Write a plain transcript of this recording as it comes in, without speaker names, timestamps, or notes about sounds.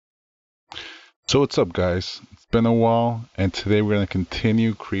So what's up, guys? It's been a while, and today we're going to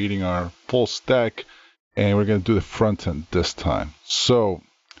continue creating our full stack, and we're going to do the front end this time. So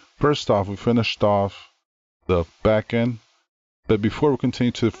first off, we finished off the back end, but before we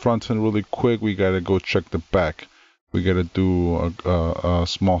continue to the front end really quick, we got to go check the back. We got to do a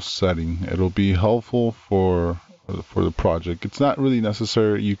small setting. It'll be helpful for the project. It's not really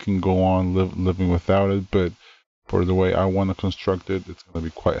necessary. You can go on living without it, but for the way I want to construct it, it's going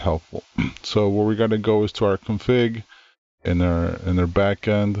to be quite helpful. So where we got to go is to our config in our back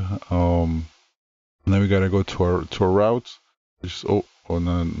end. And then we got to go to our routes, which is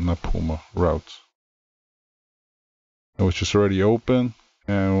not Puma routes, which is already open.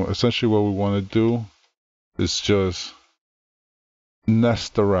 And essentially, what we want to do is just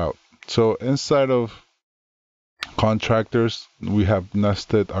nest the route. So inside of contractors, we have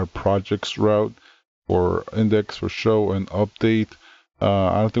nested our projects route for index, for show, and update.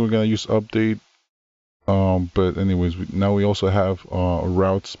 I don't think we're gonna use update, but anyways, now we also have a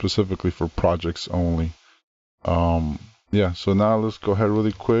route specifically for projects only. Yeah, so now let's go ahead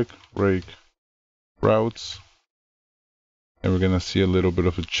really quick, rake routes, and we're gonna see a little bit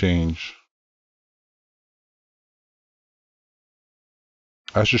of a change.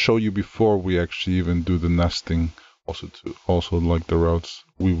 I should show you before we actually even do the nesting, also like the routes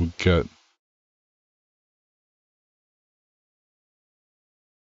we would get.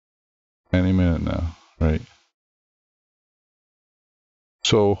 Any minute now, right?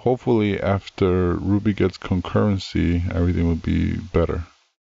 So hopefully after Ruby gets concurrency, everything will be better.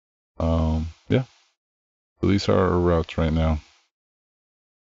 Yeah, so these are our routes right now.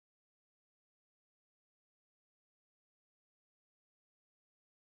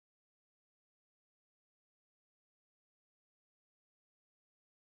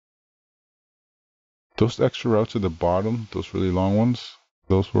 Those extra routes at the bottom, those really long ones,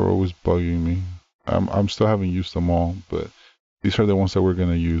 those were always bugging me. I'm still haven't used them all, but these are the ones that we're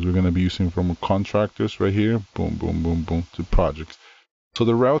gonna use. We're gonna be using from contractors right here, boom, boom, boom, boom, to projects. So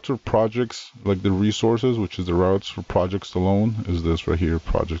the routes for projects, like the resources, which is the routes for projects alone, is this right here,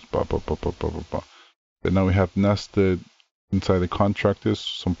 projects, blah, blah, blah, blah, blah, blah, blah. And now we have nested inside the contractors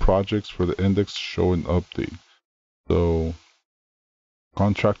some projects for the index, show, and update. So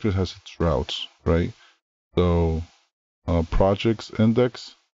contractors has its routes, right? So projects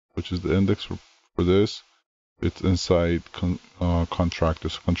index, which is the index for this, it's inside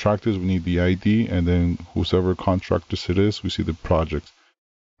contractors. Contractors, we need the ID, and then whoever contractors it is, we see the project.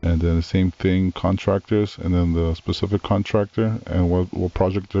 And then the same thing, contractors, and then the specific contractor, and what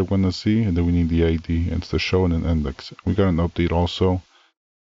project they're going to see, and then we need the ID, and it's the show and an index. We got an update also,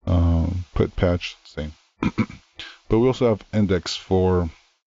 put patch, same. But we also have index for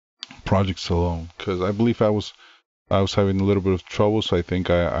projects alone, because I believe I was having a little bit of trouble, so I think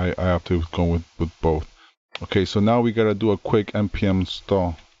I have to go with both. Okay, so now we gotta do a quick npm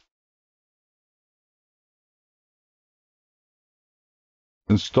install.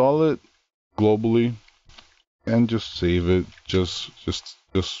 Install it globally and just save it. Just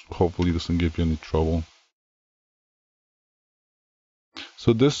hopefully it doesn't give you any trouble.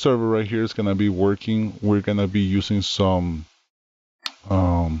 So this server right here is gonna be working. We're gonna be using some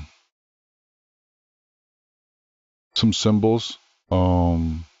symbols,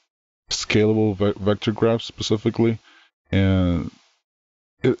 scalable vector graphs specifically, and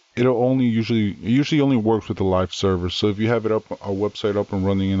it'll only usually only works with a live server. So if you have it up, a website up and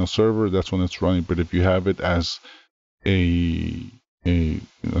running in a server, that's when it's running. But if you have it as with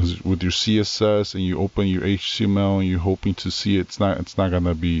your CSS and you open your HTML and you're hoping to see it, it's not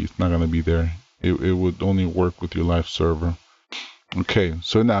gonna be there. It would only work with your live server. Okay,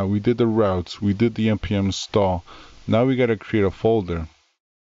 so now we did the routes, we did the npm install. Now we gotta create a folder.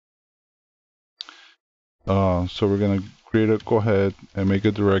 So we're gonna go ahead and make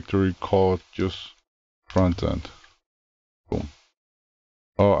a directory called just front end. Boom.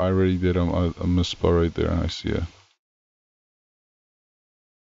 Oh, I already did a misspell right there. I see it.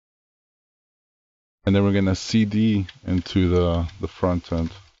 And then we're gonna cd into the front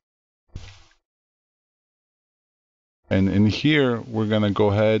end. And in here, we're gonna go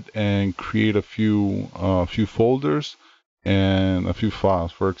ahead and create a few folders and a few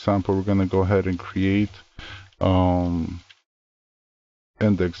files. For example, we're gonna go ahead and create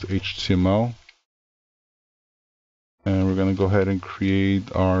index HTML, and we're gonna go ahead and create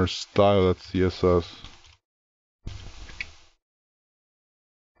our style.css,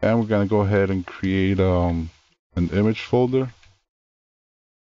 and we're gonna go ahead and create an image folder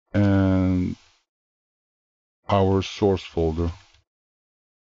and our source folder.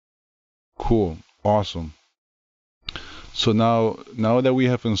 Cool, awesome. So now that we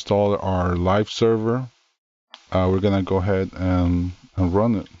have installed our live server, we're gonna go ahead and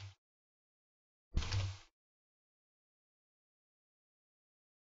run it.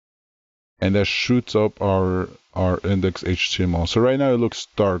 And that shoots up our index HTML. So right now it looks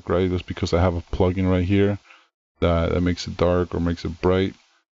dark, right? That's because I have a plugin right here that makes it dark or makes it bright.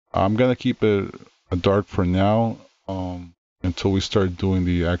 I'm gonna keep it dark for now, until we start doing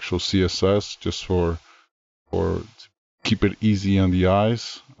the actual CSS, just for to keep it easy on the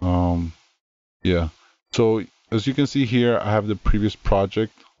eyes. Yeah. So as you can see here, I have the previous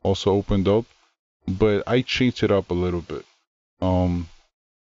project also opened up, but I changed it up a little bit.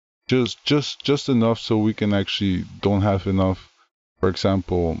 Just enough so we can actually don't have enough, for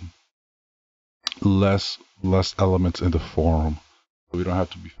example, less elements in the forum. We don't have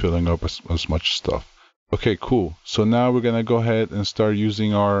to be filling up as much stuff. Okay, cool. So now we're gonna go ahead and start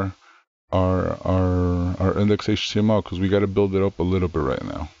using our index HTML, because we got to build it up a little bit right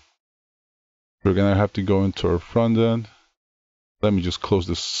now. We're gonna have to go into our front end. Let me just close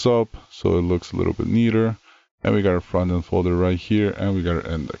this up so it looks a little bit neater. And we got our front end folder right here, and we got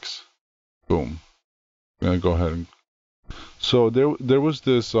our index. Boom. I'm gonna go ahead and so there was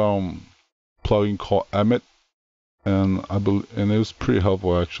this plugin called Emmet, and it was pretty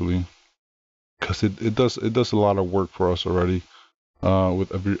helpful actually, because it does a lot of work for us already,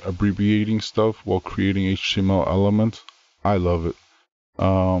 with abbreviating stuff while creating HTML elements. I love it.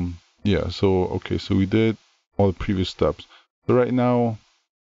 Yeah, so okay, so we did all the previous steps. So right now,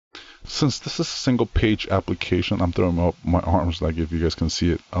 since this is a single page application, I'm throwing up my arms like if you guys can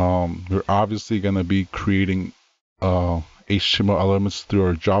see it. We're obviously gonna be creating HTML elements through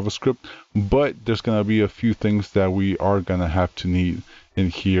our JavaScript, but there's gonna be a few things that we are gonna have to need in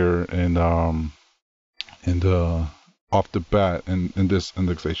here, and off the bat in this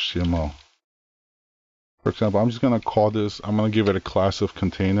index HTML. For example, I'm just gonna give it a class of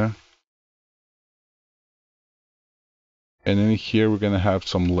container. And in here, we're going to have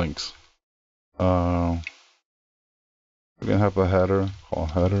some links. We're going to have a header,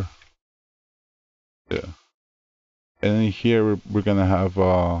 called header. Yeah. And in here, we're going to have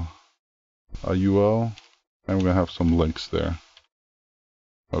a UL, and we're going to have some links there.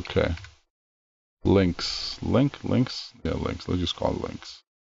 Okay. Links. Links? Yeah, links. Let's just call it links.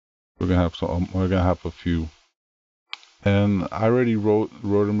 We're going to have we're going to have a few. And I already wrote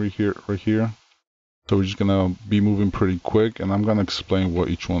them right here. So we're just going to be moving pretty quick, and I'm going to explain what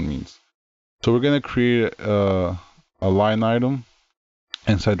each one means. So we're going to create a line item.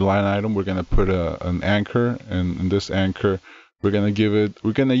 Inside the line item, we're going to put an anchor, and in this anchor, we're going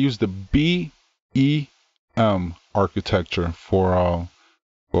to use the BEM architecture for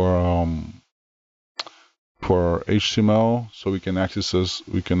HTML, so we can access through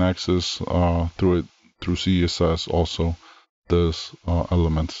CSS also those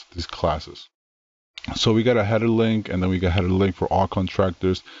elements, these classes. So we got a header link, and then we got a header link for all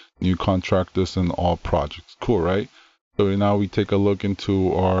contractors, new contractors, and all projects. Cool, right? So now we take a look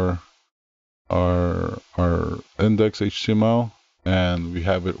into our index HTML, and we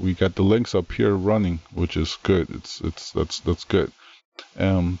have it. We got the links up here running, which is good. That's good.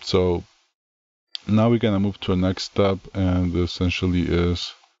 So now we're gonna move to a next step, and essentially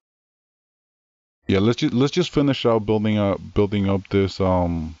is, yeah, let's just finish out building up this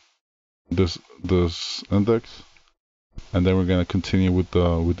this index, and then we're gonna continue with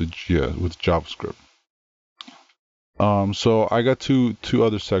JavaScript. So I got two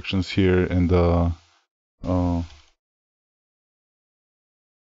other sections here in the let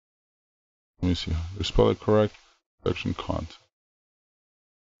me see, I spell it correct. Section content.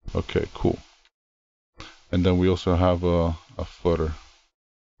 Okay, cool. And then we also have a footer.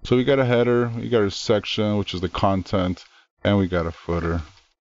 So we got a header, we got a section, which is the content, and we got a footer.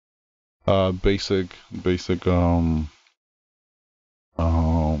 Basic okay.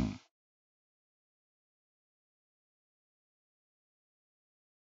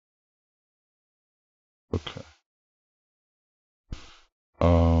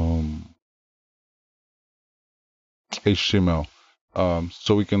 HTML.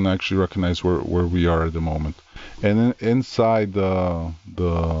 So we can actually recognize where we are at the moment. And then inside the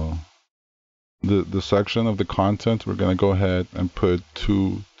section of the content, we're gonna go ahead and put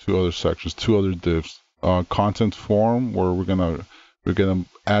two other sections, two other divs. Content form, where we're gonna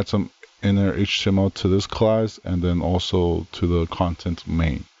add some inner HTML to this class, and then also to the content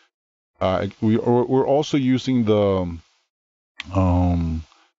main. We're also using the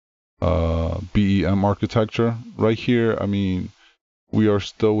BEM architecture right here. I mean, we are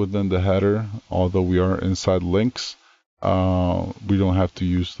still within the header, although we are inside links. We don't have to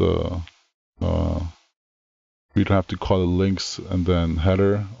use the We don't have to call it links and then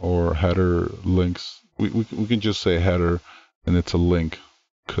header or header links. We can just say header and it's a link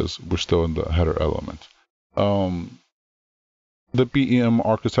because we're still in the header element. The BEM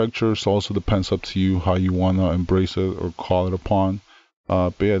architecture so also depends up to you how you want to embrace it or call it upon.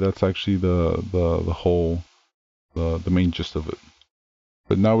 But yeah, that's actually the whole the main gist of it.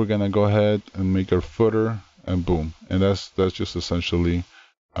 But now we're gonna go ahead and make our footer and boom, and that's just essentially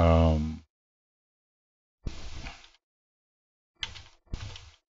that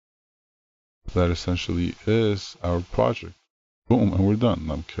essentially is our project. Boom, and we're done.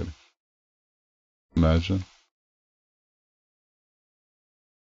 No, I'm kidding. Imagine.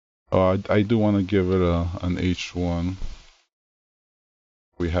 Oh, I do want to give it an H1.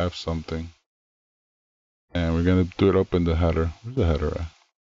 We have something. And we're going to do it up in the header. Where's the header at?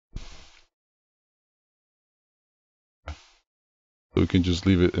 So we can just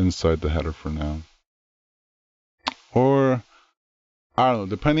leave it inside the header for now. Or, I don't know,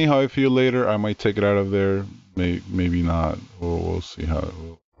 depending how I feel later, I might take it out of there. Maybe not. We'll see how,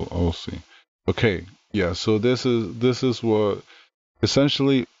 we'll see. Okay, yeah, so this is what,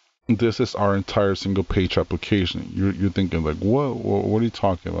 essentially, this is our entire single page application. You're thinking like, what are you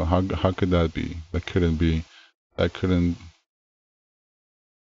talking about? How could that be? That couldn't be. That couldn't.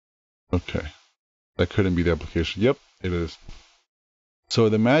 Okay, that couldn't be the application. Yep, it is. So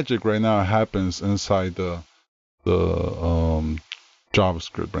the magic right now happens inside the JavaScript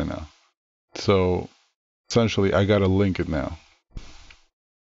right now. So essentially, I gotta link it now.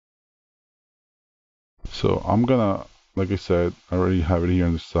 So I'm gonna, like I said, I already have it here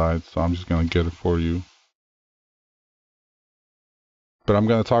on the side. So I'm just gonna get it for you. But I'm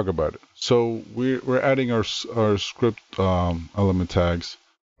going to talk about it. So we're adding our script element tags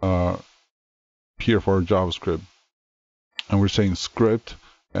here for our JavaScript, and we're saying script.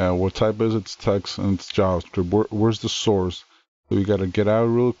 What type is it? It's text and it's JavaScript. Where's the source? So we got to get out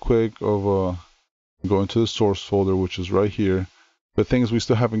real quick of go into the source folder, which is right here. The thing is, we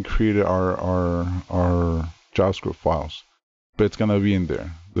still haven't created our JavaScript files, but it's going to be in there.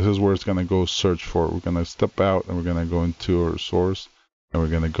 This is where it's going to go search for. We're going to step out and we're going to go into our source. And we're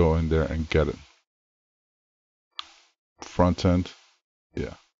going to go in there and get it. Front end.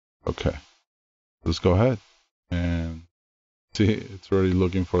 Yeah. Okay. Let's go ahead. And see, it's already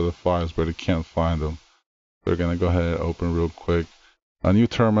looking for the files, but it can't find them. We're going to go ahead and open real quick a new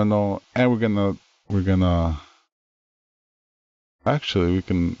terminal. And we're going to, actually, we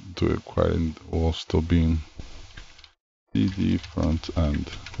can do it quite in, while still being cd front end,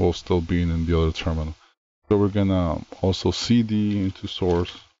 while still being in the other terminal. So we're going to also cd into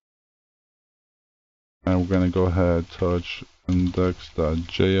source. And we're going to go ahead, touch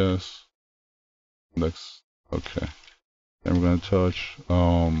index.js. Index, okay. And we're going to touch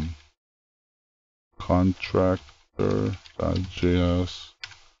contractor.js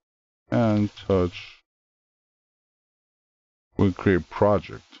and touch, we'll create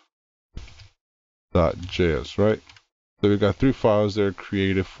project.js, right? So we got 3 files there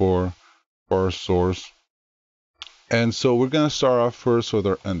created for our source. And so we're going to start off first with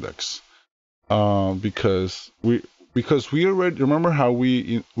our index. Because we already remember how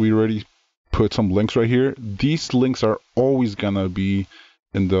we already put some links right here. These links are always gonna be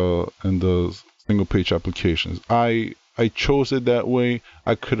in the single page applications. I chose it that way.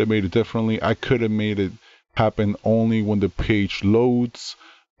 I could have made it differently. I could have made it happen only when the page loads.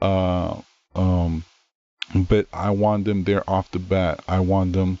 But I want them there off the bat. I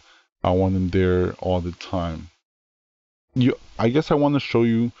want them there all the time. I guess I want to show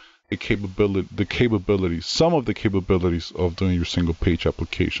you some of the capabilities of doing your single page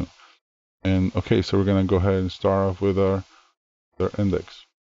application. And okay, so we're gonna go ahead and start off with our index.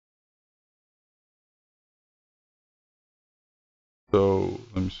 So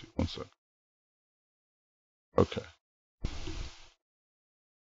let me see, one sec. Okay.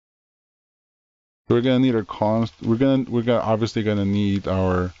 So we're gonna need our const. We're obviously gonna need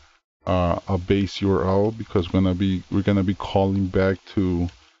our a base URL because we're gonna be calling back to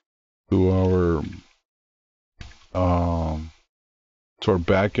our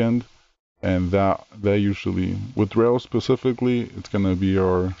backend, and that usually with Rails specifically, it's gonna be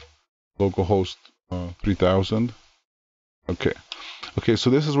our localhost 3000. Okay, so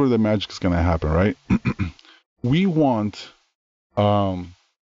this is where the magic is gonna happen, right? We want so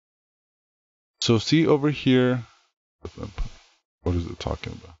see over here, what is it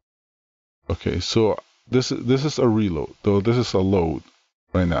talking about? Okay, so this is a reload, though this is a load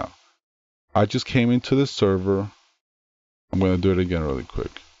right now. I just came into the server. I'm gonna do it again really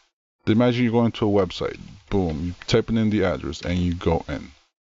quick. Imagine you're going to a website. Boom, you typing in the address and you go in.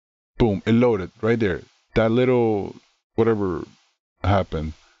 Boom, it loaded right there. that little whatever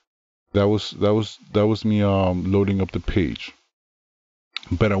happened. That was me loading up the page.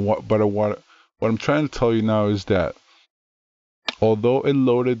 But what I'm trying to tell you now is that although it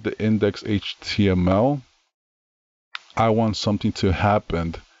loaded the index HTML, I want something to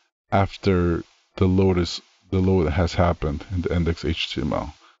happen after the load has happened in the index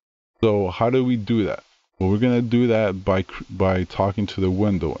HTML. So how do we do that? Well, we're gonna do that by talking to the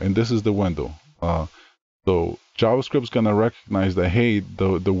window, and this is the window. So JavaScript's gonna recognize that, hey,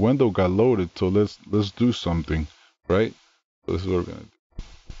 the window got loaded, so let's do something, right? So this is what we're gonna do.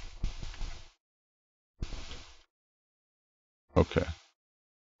 Okay.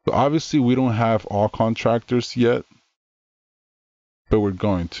 So obviously we don't have all contractors yet, but we're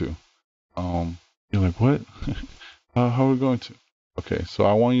going to. You're like, what? How are we going to? Okay, so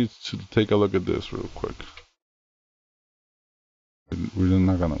I want you to take a look at this real quick. We're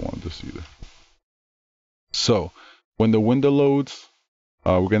not gonna want this either. So when the window loads,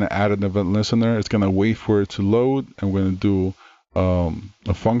 we're gonna add an event listener. It's gonna wait for it to load, and we're gonna do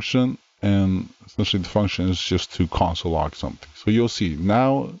a function, and essentially the function is just to console log something. So you'll see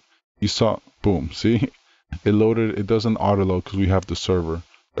now. You saw, boom. See, it loaded. It doesn't auto load because we have the server.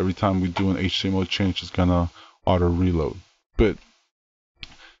 Every time we do an HTML change, it's gonna auto reload. But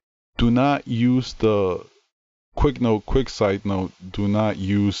do not use the quick side note. Do not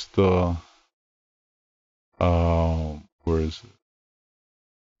use the where is it?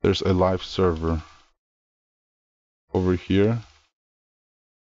 There's a live server over here.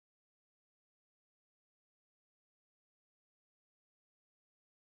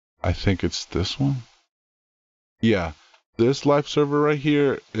 I think it's this one. Yeah, this live server right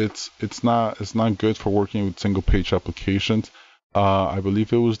here. It's not good for working with single page applications. I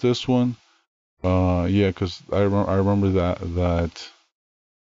believe it was this one. Yeah, because I remember that.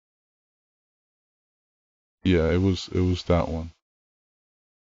 Yeah, it was that one.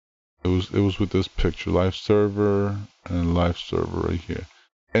 It was with this picture, live server and live server right here.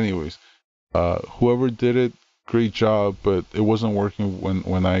 Anyways, whoever did it, great job, but it wasn't working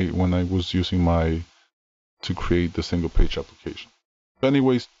when I was using to create the single page application. But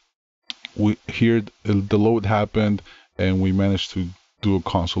anyways, the load happened and we managed to do a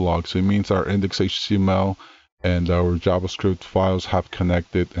console log. So it means our index HTML and our JavaScript files have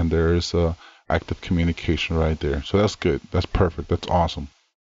connected, and there is a active communication right there. So that's good. That's perfect. That's awesome.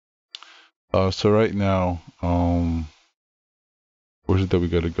 So right now, where's it that we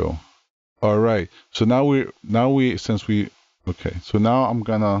gotta go? All right. So okay. So now I'm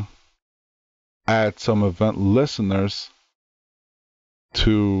gonna add some event listeners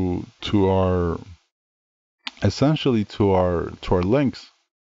to our essentially to our links.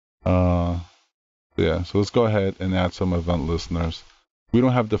 Yeah. So let's go ahead and add some event listeners. We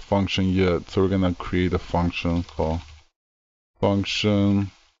don't have the function yet, so we're gonna create a function called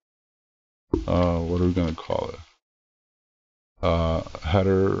function. What are we gonna call it?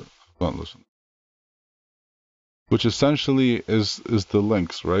 Header event listener, which essentially is the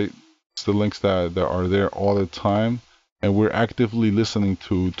links, right? It's the links that are there all the time, and we're actively listening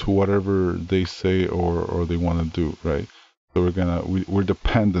to whatever they say or they want to do, right? So we're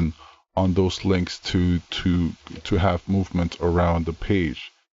dependent on those links to have movement around the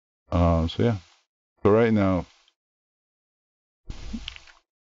page. So yeah. So right now,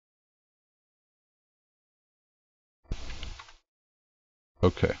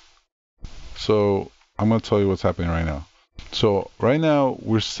 okay. So I'm gonna tell you what's happening right now. So right now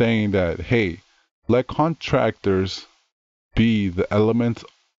we're saying that, hey, let contractors be the element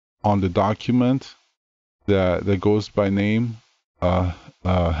on the document that goes by name,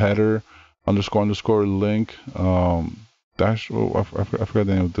 header underscore link dash. Oh, I forgot the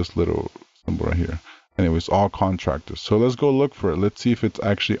name of this little symbol right here. Anyways, all contractors. So let's go look for it. Let's see if it's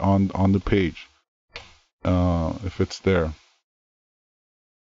actually on the page. If it's there.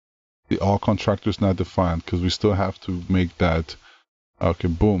 The all contractors not defined because we still have to make that. Okay,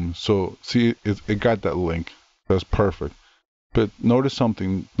 boom. So see, it got that link. That's perfect. But notice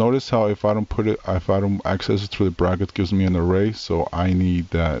something. Notice how if I don't access it through the bracket, it gives me an array. So I need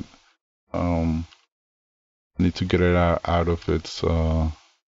that. I need to get it out of its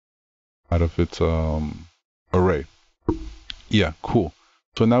array. Yeah, cool.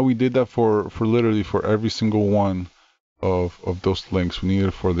 So now we did that for literally for every single one of those links. We need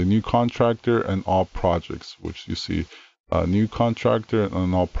it for the new contractor and all projects, which you see, new contractor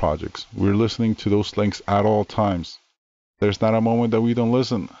and all projects. We're listening to those links at all times. There's not a moment that we don't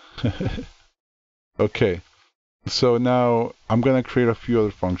listen. Okay, so now I'm gonna create a few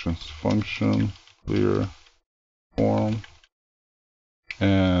other functions. Function clear form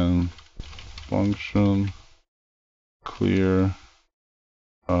and function clear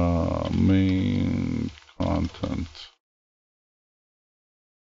main content.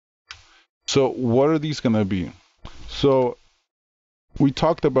 So what are these going to be? So we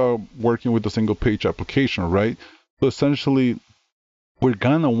talked about working with a single page application, right? So essentially, we're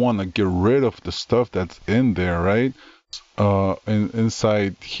going to want to get rid of the stuff that's in there, right?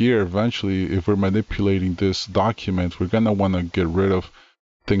 Inside here, eventually, if we're manipulating this document, we're going to want to get rid of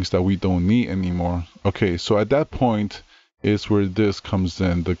things that we don't need anymore. Okay, so at that point is where this comes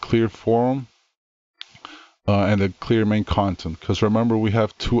in, the clear form and the clear main content. Because remember, we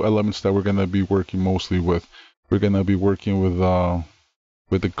have two elements that we're going to be working mostly with. We're going to be working with the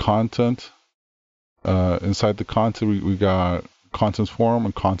content. Inside the content, we got content form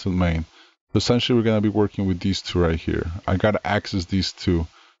and content main. So essentially, we're going to be working with these two right here. I got to access these two.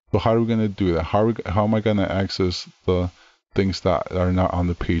 So how are we going to do that? How am I going to access the things that are not on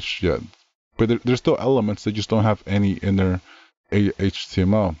the page yet? But there's still elements that just don't have any inner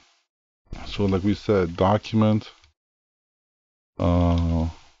HTML. So like we said, document, document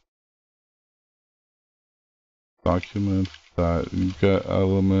that you get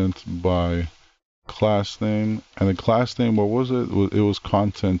element by class name, and the class name, what was it? It was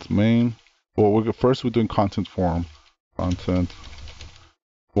content main. Well, first we're doing content form, content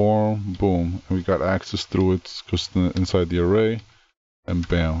form, boom, and we got access through it just inside the array, and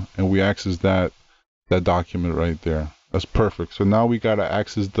bam, and we access that document right there. That's perfect. So now we gotta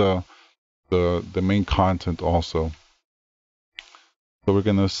access the main content also. So we're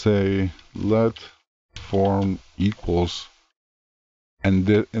gonna say let form equals, and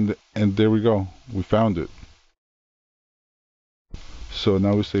there we go. We found it. So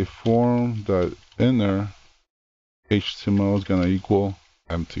now we say form that inner HTML is gonna equal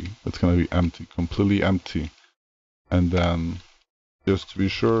empty. It's gonna be empty, completely empty. And then just to be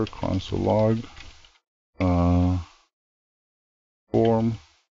sure, console log form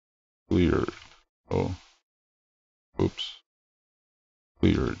cleared. Oh, oops,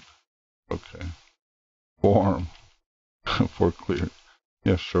 cleared. Okay, form for cleared.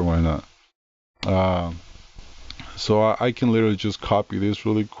 Yeah, sure, why not? So I can literally just copy this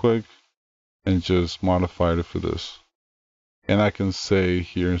really quick and just modify it for this. And I can say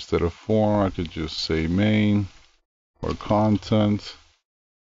here, instead of form, I could just say main or content.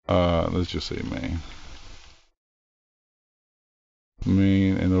 Let's just say main.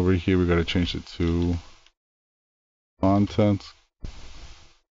 Main, and over here we gotta change it to content.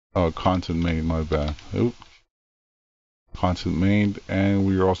 Oh, content main, my bad. Oop. Content main, and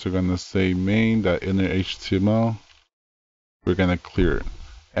we're also gonna say main that inner HTML. We're gonna clear it,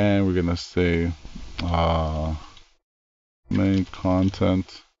 and we're gonna say main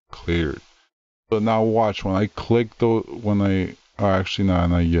content cleared. So now watch, when I click actually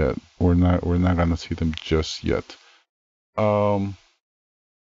not yet. We're not gonna see them just yet.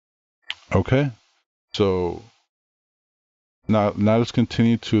 Okay, so now let's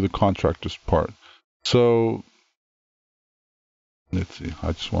continue to the contractors part. So let's see.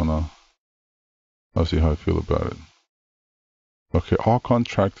 I'll see how I feel about it. Okay, all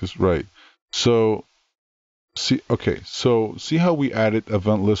contractors, right? So see how we added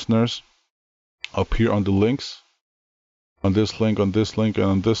event listeners up here on the links, on this link, on this link, and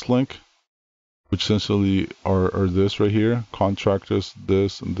on this link, which essentially are this right here, contractors,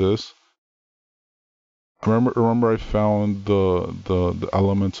 this and this. Remember I found the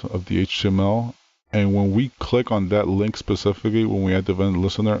element of the HTML, and when we click on that link specifically, when we add the event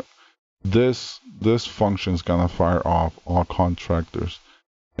listener, this function is gonna fire off all contractors.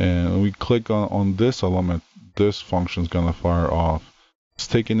 And when we click on this element, this function is gonna fire off. It's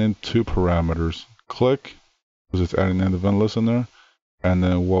taking in two parameters. Click, because it's adding an event listener, and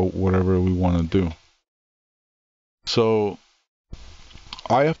then whatever we want to do. So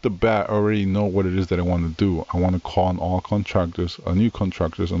I have to already know what it is that I want to do. I want to call on all contractors, new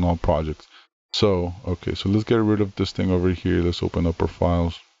contractors, and all projects. So okay, so let's get rid of this thing over here. Let's open up our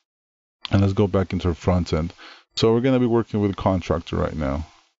files, and let's go back into our front end. So we're going to be working with a contractor right now.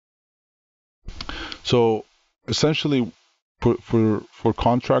 So essentially, for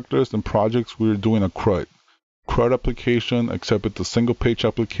contractors and projects, we're doing a CRUD application, except it's a single page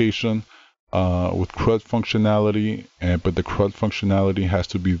application with CRUD functionality, but the CRUD functionality has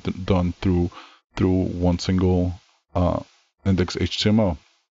to be done through one single index HTML.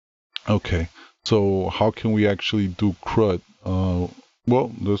 Okay, so how can we actually do CRUD?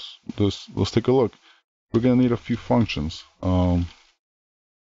 Well, let's take a look. We're gonna need a few functions. We're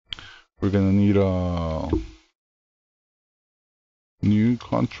gonna need a new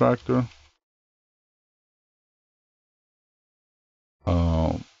contractor.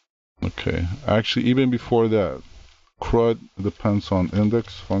 Okay, actually, even before that, CRUD depends on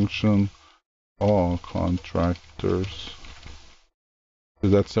index function all contractors.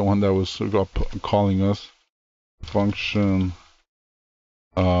 That's the one that was calling us function.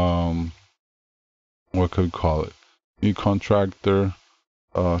 What could we call it? New contractor,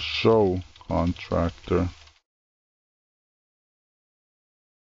 show contractor.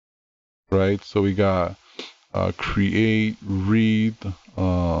 Right? So we got create, read,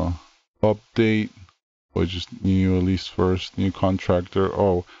 update, which is new at least first, new contractor.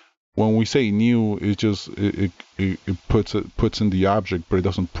 Oh, when we say new, it just it puts in the object, but it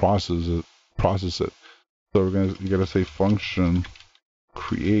doesn't process it. So you gotta say function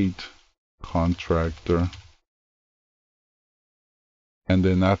create contractor, and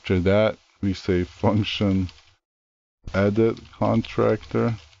then after that we say function edit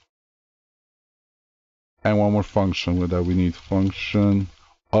contractor, and one more function that we need, function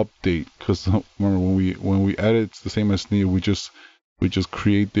update, because remember when we edit, it's the same as new. We just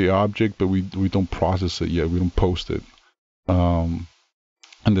create the object, but we don't process it yet. We don't post it. In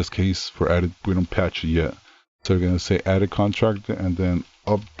this case for edit, we don't patch it yet. So we're gonna say edit contractor and then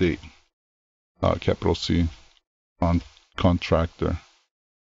update, capital C, on contractor.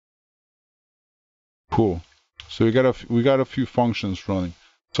 Cool. So we got a few functions running.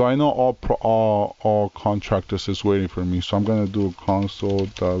 So I know all contractors is waiting for me. So I'm gonna do a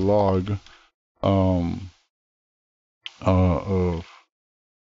console.log of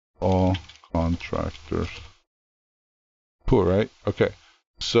all contractors. Cool, right? Okay.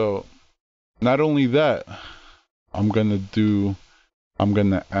 So not only that, I'm gonna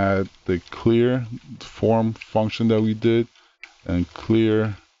add the clear form function that we did and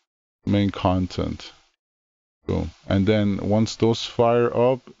clear main content. Boom. And then once those fire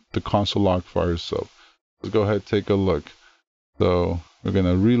up, the console log fires up. Let's go ahead and take a look. So we're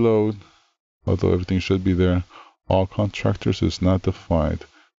gonna reload, although everything should be there. All contractors is not defined.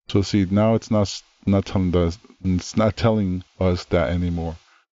 So see, now it's not telling us that anymore.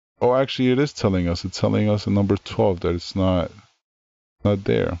 Oh, actually it is telling us. It's telling us in number 12 that it's not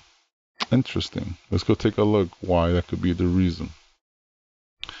there. Interesting. Let's go take a look why that could be the reason.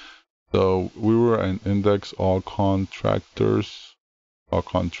 So we were an index all contractors.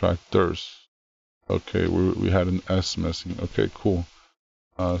 Okay, we had an S missing. Okay, cool.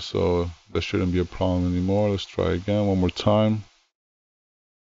 So that shouldn't be a problem anymore. Let's try again one more time.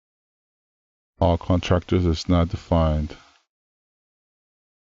 All contractors is not defined.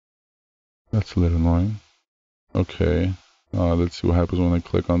 That's a little annoying. Okay, let's see what happens when I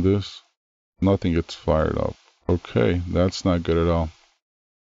click on this. Nothing gets fired up. Okay, that's not good at all.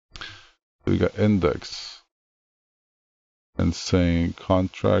 We got index and saying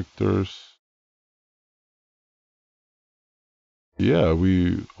contractors. Yeah,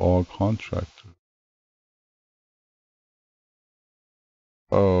 we all contractors.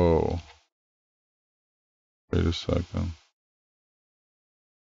 Oh, wait a second.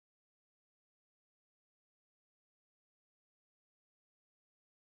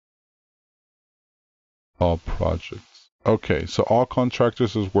 All projects. Okay, so all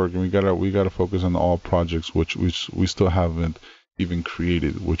contractors is working. We gotta focus on all projects, which we still haven't even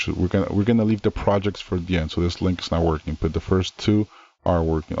created. Which we're gonna leave the projects for the end. So this link is not working, but the first two are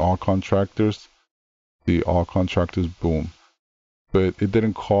working. All contractors, the all contractors, boom. But it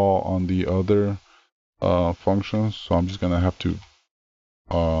didn't call on the other functions, so I'm just gonna have to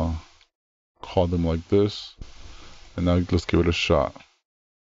call them like this. And now let's give it a shot.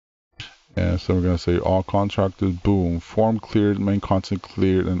 And so we're going to say all contractors, boom, form cleared, main content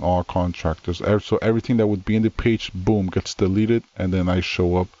cleared, and all contractors. So everything that would be in the page, boom, gets deleted, and then I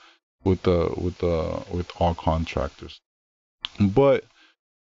show up with all contractors. But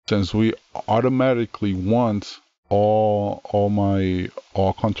since we automatically want all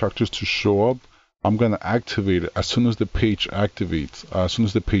contractors to show up, I'm going to activate it as soon as the page activates, as soon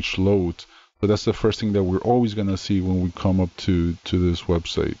as the page loads. So that's the first thing that we're always going to see when we come up to this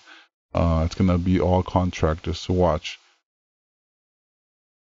website. It's gonna be all contractors. So watch.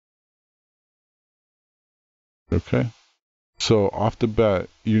 Okay. So off the bat,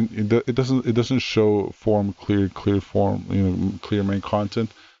 it doesn't show form clear form, clear main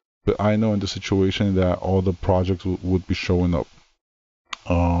content. But I know in the situation that all the projects would be showing up.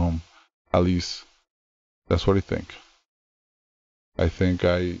 At least that's what I think. I think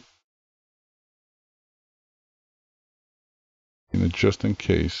just in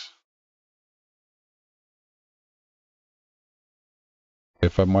case,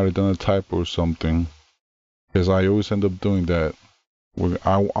 if I might have done a typo or something, because I always end up doing that.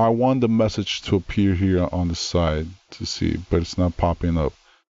 I want the message to appear here on the side to see, but it's not popping up.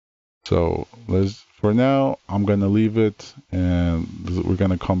 So for now, I'm gonna leave it, and we're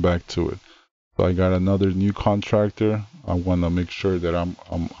gonna come back to it. So I got another new contractor. I want to make sure that I'm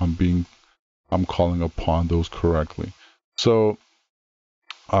calling upon those correctly. So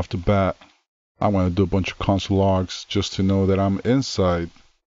off the bat, I want to do a bunch of console logs just to know that I'm inside.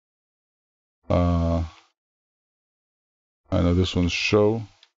 I know this one's show.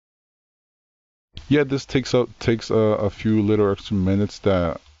 Yeah, this takes a few little extra minutes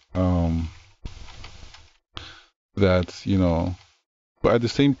that but at the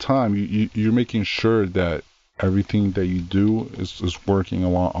same time you're making sure that everything that you do is working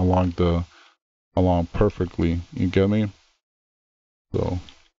along perfectly. You get me? So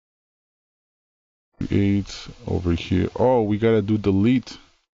create over here. Oh, we gotta do delete.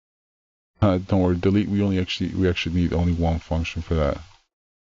 Don't worry, delete. We actually need only one function for that.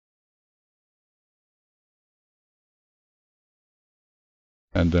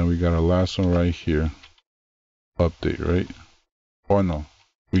 And then we got our last one right here. Update, right? Oh no,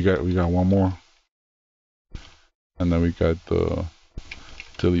 we got one more. And then we got the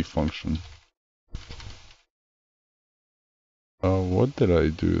delete function. What did I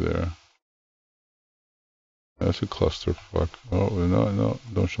do there? That's a clusterfuck. Oh no,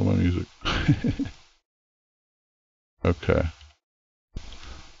 don't show my music. Okay.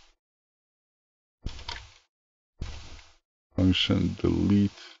 Function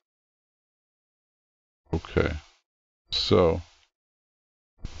delete. Okay. So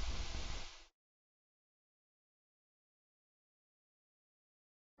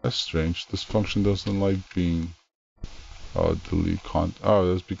that's strange. This function doesn't like being delete oh,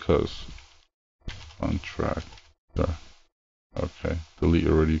 that's because contract. Okay. Delete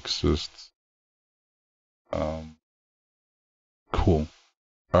already exists. Cool.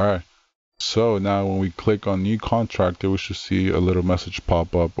 Alright. So now when we click on new contractor, we should see a little message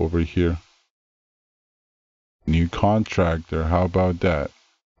pop up over here. New contractor. How about that?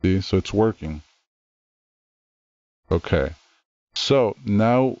 See, so it's working. Okay. So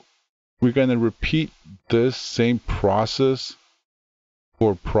now we're going to repeat this same process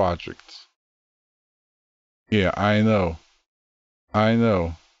for projects. Yeah, I know.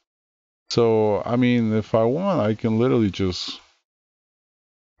 So, I mean, if I want, I can literally just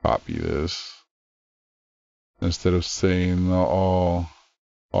copy this instead of saying all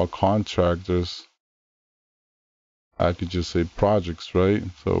contractors. I could just say projects, right?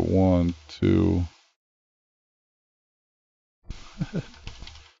 So 1, 2.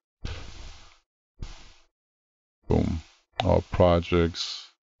 Boom. All projects,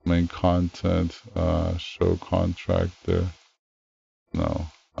 main content, show contractor. No,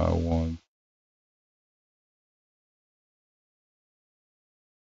 I want.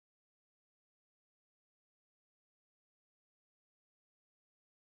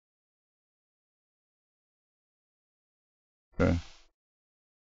 Okay.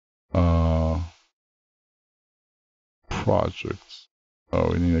 Projects.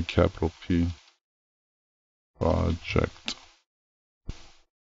 Oh, we need a capital P. Project.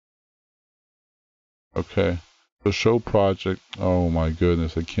 Okay. So show project. Oh my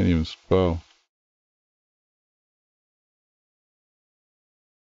goodness, I can't even spell.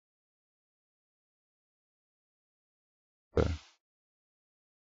 Okay.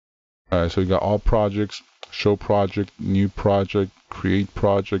 Alright, so we got all projects, show project, new project, create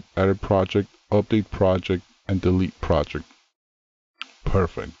project, edit project, update project, and delete project.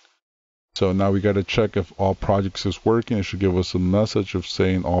 Perfect. So now we got to check if all projects is working. It should give us a message of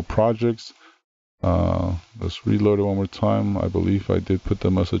saying all projects. Let's reload it one more time. I believe I did put the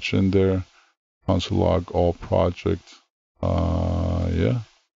message in there. Console log all projects. Yeah,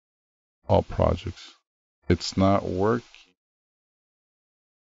 all projects. It's not working.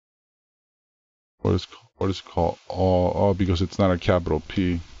 What is it called? Oh, because it's not a capital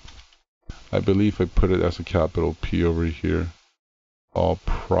P. I believe I put it as a capital P over here. All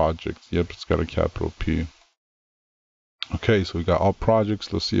projects. Yep, it's got a capital P. Okay, so we got all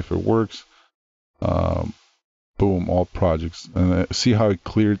projects. Let's see if it works. Boom, all projects. And see how it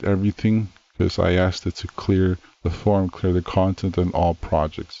cleared everything? Because I asked it to clear the form, clear the content, and all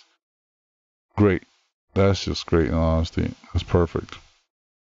projects. Great. That's just great in honesty. That's perfect.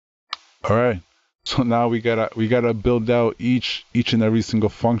 All right. So now we gotta build out each and every single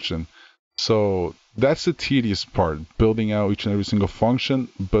function. So that's the tedious part, building out each and every single function.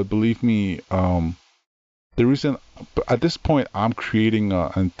 But believe me, the reason at this point I'm creating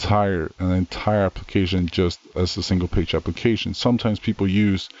an entire application just as a single page application. Sometimes people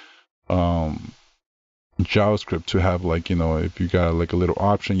use JavaScript to have, like, if you got like a little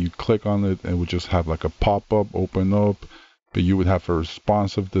option, you click on it and it would just have like a pop-up open up, but you would have a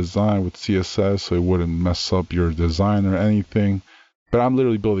responsive design with CSS, so it wouldn't mess up your design or anything. But I'm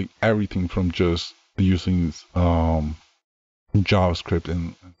literally building everything from just using JavaScript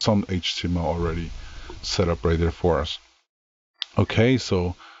and some HTML already set up right there for us. Okay,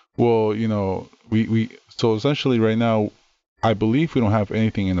 so well, you know, so essentially right now, I believe we don't have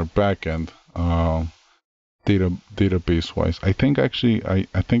anything in our backend, database wise. I think actually,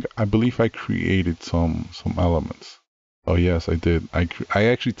 I believe I created some elements. Oh yes, I did. I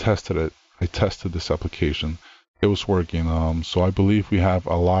actually tested it. I tested this application. It was working. So I believe we have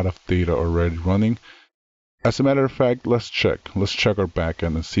a lot of data already running. As a matter of fact, let's check. Let's check our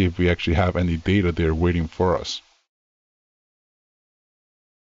backend and see if we actually have any data there waiting for us.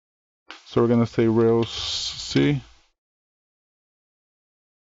 So we're gonna say Rails C.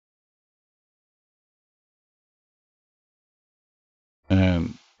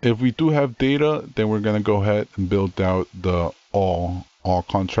 And if we do have data, then we're gonna go ahead and build out the all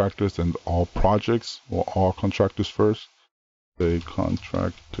contractors and all projects, or all contractors first. Say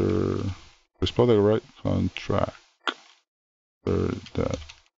contractor. I spelled that right? Contractor. That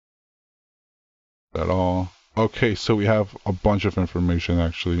all. Okay, so we have a bunch of information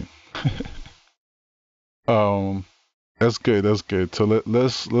actually. That's good. That's good. So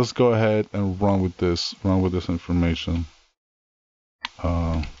let's go ahead and run with this. Run with this information.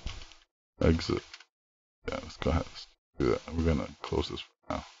 Exit. Yeah, let's go ahead. Let's do that. We're gonna close this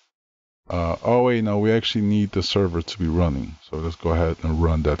for now. Oh wait, no, we actually need the server to be running. So let's go ahead and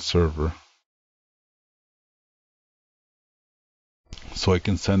run that server. So it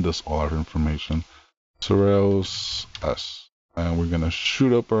can send us all our information. So Rails S, and we're gonna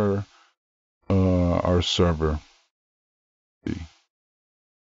shoot up our server.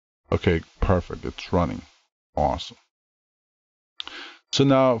 Okay, perfect. It's running. Awesome. So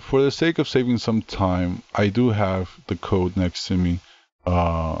now, for the sake of saving some time, I do have the code next to me,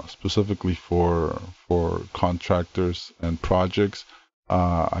 specifically for contractors and projects.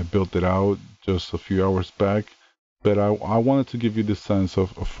 I built it out just a few hours back, but I wanted to give you the sense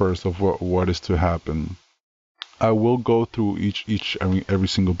of first of what is to happen. I will go through every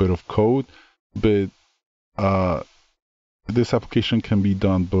single bit of code, but this application can be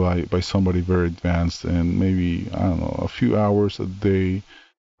done by somebody very advanced in maybe, I don't know, a few hours a day.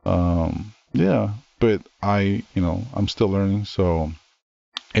 Yeah, but I'm still learning, so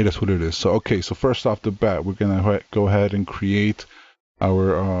it is what it is. So okay, so first off the bat, we're gonna go ahead and create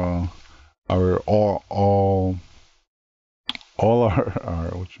our all our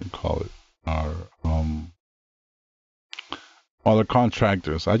what you call it, our all the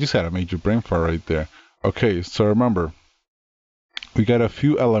contractors. I just had a major brain fart right there. Okay, so remember, we got a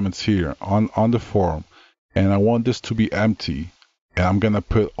few elements here on the form, and I want this to be empty. And I'm gonna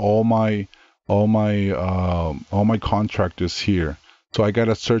put all my contractors here. So I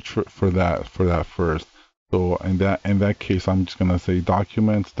gotta search for that first. So in that case, I'm just gonna say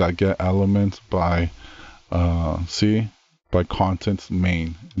documents that get elements by by contents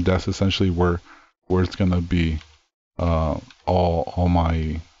main. That's essentially where it's gonna be all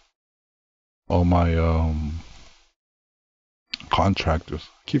my contractors. I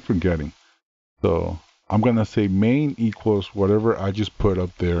keep forgetting. So I'm gonna say main equals whatever I just put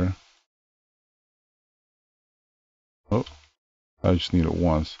up there. Oh, I just need it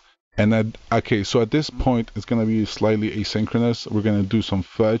once. And then, okay, so at this point, it's gonna be slightly asynchronous. We're gonna do some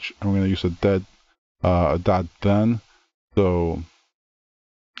fetch, and we're gonna use a dot then. So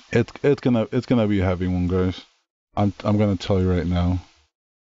it's gonna be a heavy one, guys. I'm gonna tell you right now.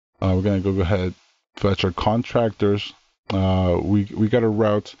 We're gonna go ahead, fetch our contractors. We got a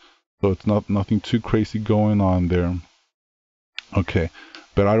route, so it's nothing too crazy going on there. Okay,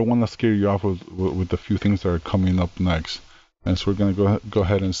 but I don't want to scare you off with the few things that are coming up next. And so we're gonna go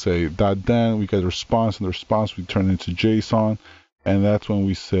ahead and say dot then. We get a response, and the response we turn into JSON, and that's when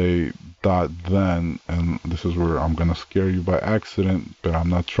we say dot then. And this is where I'm gonna scare you by accident, but I'm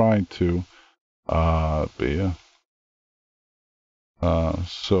not trying to. But yeah.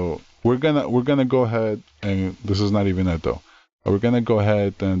 So we're gonna go ahead, and this is not even it though. We're gonna go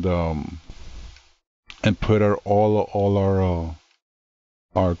ahead and put all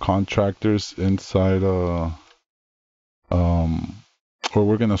our contractors inside or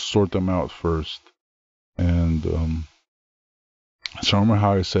we're gonna sort them out first. And so remember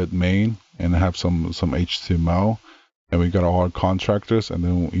how I said main and have some HTML, and we got all our contractors, and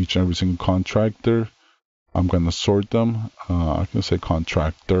then every single contractor, I'm gonna sort them. I can say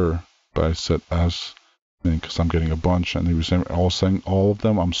contractor, but I said S because I'm getting a bunch, and all of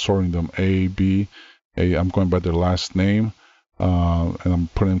them, I'm sorting them A, B, A. I'm going by their last name. and I'm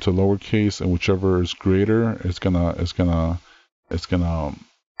putting them to lowercase, and whichever is greater, it's gonna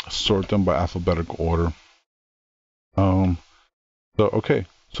sort them by alphabetical order. So okay,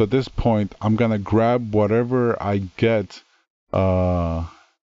 so at this point, I'm gonna grab whatever I get. Well,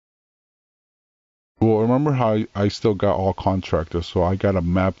 remember how I still got all contractors, so I got a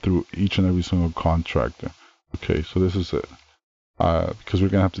map through each and every single contractor. Okay, so this is it. Because we're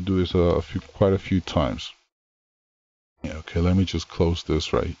gonna have to do this quite a few times. Yeah, okay, let me just close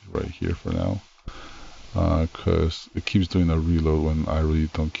this right here for now. Because it keeps doing a reload when I really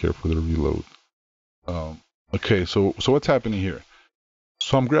don't care for the reload. Okay, so what's happening here?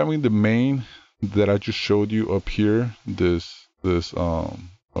 So I'm grabbing the main that I just showed you up here.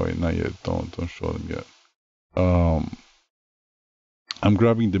 Oh wait, not yet. Don't show them yet. I'm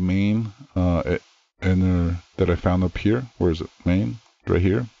grabbing the main inner that I found up here. Where is it? Main, right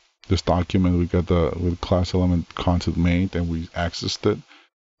here. This document we got with class element content main, and we accessed it.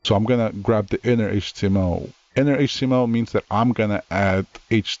 So I'm gonna grab the inner HTML. Inner HTML means that I'm gonna add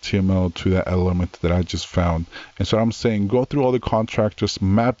HTML to that element that I just found. And so I'm saying go through all the contractors,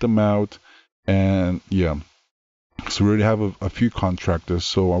 map them out, and yeah. So we already have a few contractors.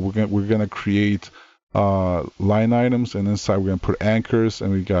 So we're gonna create line items, and inside we're gonna put anchors,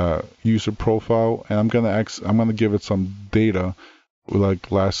 and we got user profile, and I'm gonna give it some data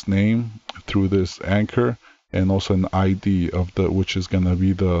like last name through this anchor, and also an ID of which is gonna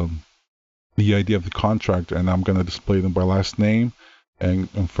be the ID of the contractor, and I'm gonna display them by last name and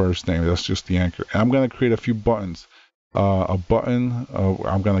first name. That's just the anchor. And I'm gonna create a few buttons. A button,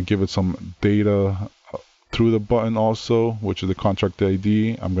 I'm gonna give it some data through the button also, which is the contract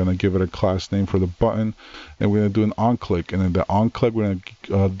ID. I'm gonna give it a class name for the button, and we're gonna do an on click. And then the on click, we're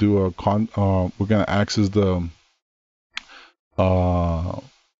gonna we're gonna access the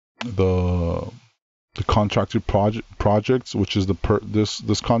contractor projects, which is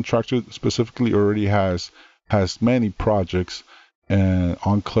this contractor specifically already has many projects. And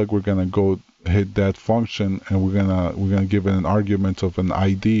on click, we're gonna go hit that function, and we're gonna give it an argument of an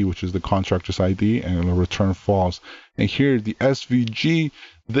ID, which is the contractor's ID, and it'll return false. And here the SVG,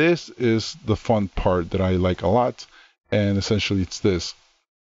 this is the fun part that I like a lot, and essentially it's this.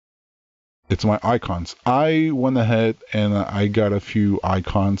 It's my icons. I went ahead and I got a few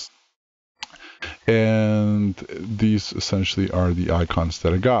icons, and these essentially are the icons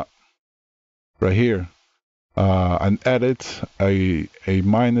that I got right here. An edit, a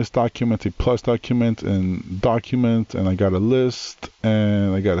minus document, a plus document, and document, and I got a list,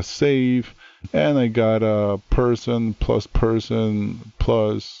 and I got a save, and I got a person plus,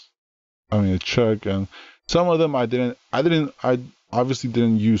 a check, and some of them I obviously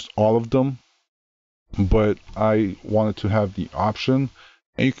didn't use all of them, but I wanted to have the option,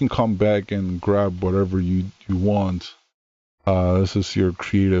 and you can come back and grab whatever you want. This is your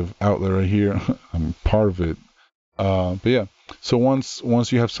creative outlet right here. I'm part of it. But yeah, so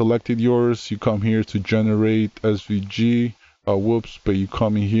once you have selected yours, you come here to generate SVG. But you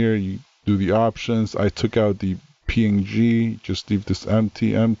come in here, you do the options. I took out the PNG, just leave this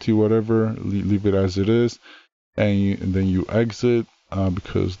empty, whatever, leave it as it is, and then you exit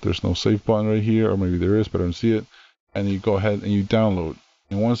because there's no save button right here, or maybe there is, but I don't see it. And you go ahead and you download.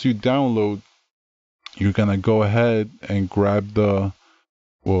 And once you download, you're gonna go ahead and grab the,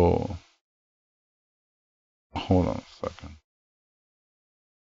 well, hold on a second.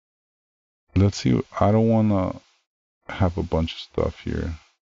 Let's see. I don't want to have a bunch of stuff here.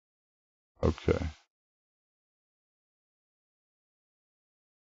 Okay.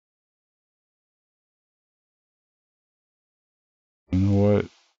 You know what?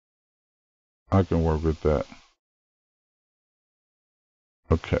 I can work with that.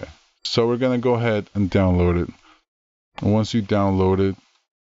 Okay. So we're gonna go ahead and download it. And once you download it,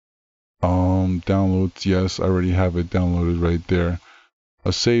 downloads, yes, I already have it downloaded right there. I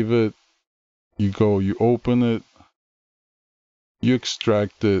save it. You open it. You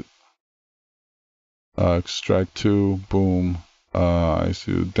extract it. Extract to, boom. I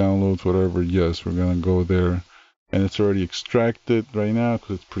see the downloads, whatever. Yes, we're gonna go there, and it's already extracted right now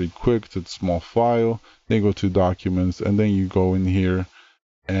because it's pretty quick. It's a small file. Then go to documents, and then you go in here,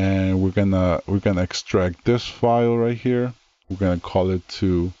 and we're gonna extract this file right here. We're gonna call it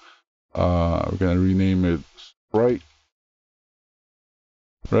to, we're gonna rename it Sprite,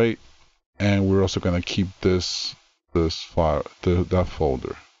 right? And we're also gonna keep this file, that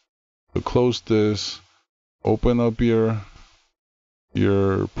folder. So close this. Open up your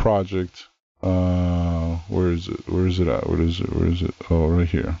project. Where is it? Where is it at? Where is it? Oh, right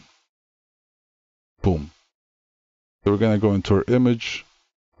here. Boom. So we're gonna go into our image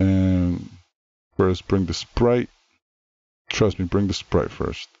and first bring the sprite. Trust me, bring the sprite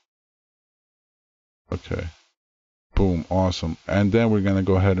first. Okay. Boom, awesome. And then we're gonna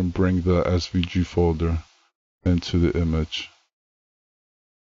go ahead and bring the SVG folder into the image.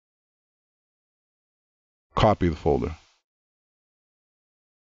 Copy the folder.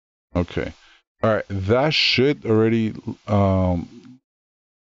 Okay. All right, that should already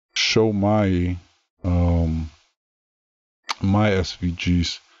show my my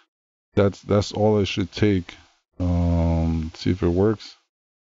SVGs. That's all it should take. See if it works.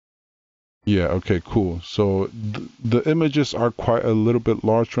 Yeah, okay, cool. So the images are quite a little bit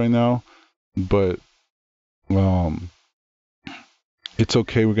large right now, but it's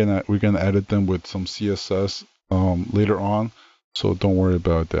okay. We're gonna edit them with some CSS later on, so don't worry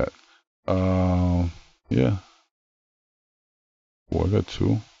about that. Yeah. Oh, I got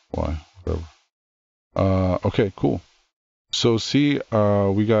two. Why? Whatever. Okay, cool. So see,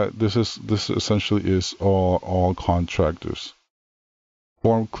 we got this essentially is all contractors.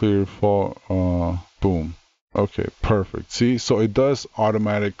 Form clear for boom. Okay, perfect. See, so it does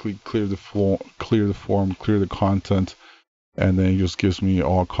automatically clear the form, clear the content, and then it just gives me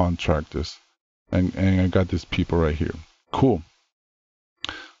all contractors. And I got these people right here. Cool.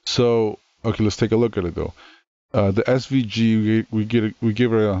 So okay, let's take a look at it though. The SVG, we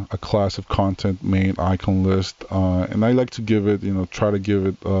give it a class of content main icon list, and I like to give it, try to give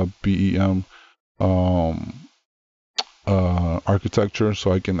it BEM architecture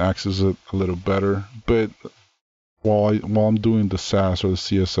so I can access it a little better. But while I'm doing the Sass or the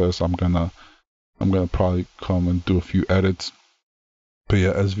CSS, I'm gonna probably come and do a few edits. But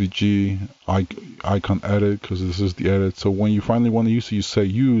yeah, SVG icon edit, because this is the edit. So when you finally want to use it, you say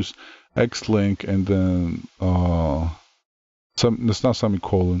use xlink and then it's not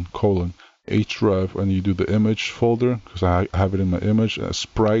semicolon colon href, and you do the image folder because I have it in my image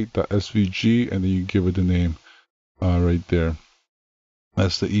sprite.svg, and then you give it the name right there.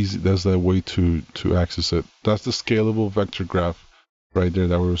 That's the way to access it. That's the scalable vector graph right there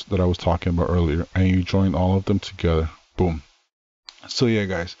that I was talking about earlier, and you join all of them together. Boom. So yeah,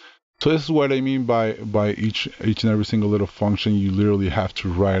 guys. So this is what I mean by each and every single little function. You literally have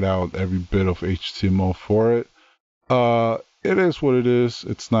to write out every bit of HTML for it. It is what it is.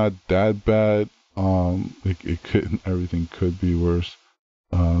 It's not that bad. Everything could be worse.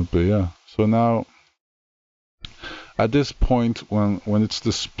 But yeah. So now, at this point, when it's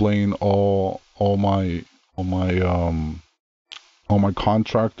displaying all my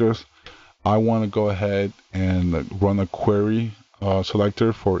contractors, I want to go ahead and run a query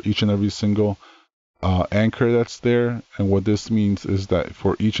selector for each and every single anchor that's there. And what this means is that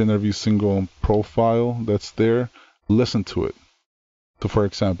for each and every single profile that's there, listen to it. So for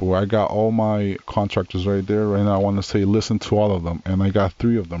example, I got all my contractors right there. Right now I want to say listen to all of them, and I got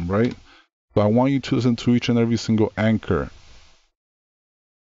 3 of them, right? So I want you to listen to each and every single anchor,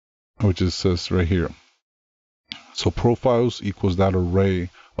 which it says right here. So profiles equals that array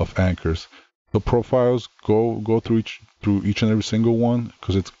of anchors. So profiles go through each and every single one,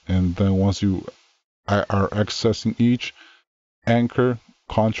 and then once you are accessing each anchor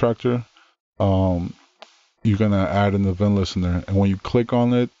contractor, you're gonna add an event listener, and when you click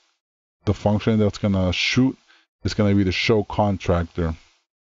on it, the function that's gonna shoot is gonna be the show contractor.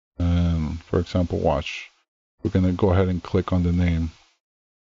 And for example, watch, we're gonna go ahead and click on the name.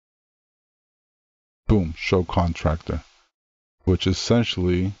 Boom, show contractor, which is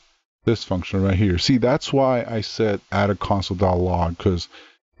essentially this function right here. See, that's why I said add a console.log, because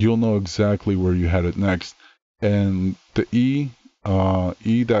you'll know exactly where you had it next. And the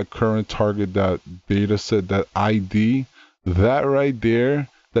that current target that data set that ID, that right there,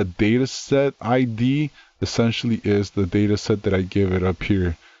 that data set ID essentially is the data set that I give it up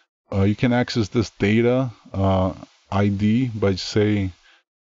here. You can access this data ID by saying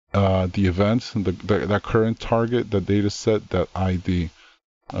the event, that current target, the data set, that ID.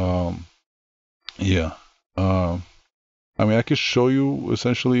 Yeah. I mean, I could show you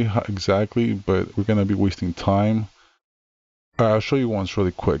essentially exactly, but we're gonna be wasting time. I'll show you once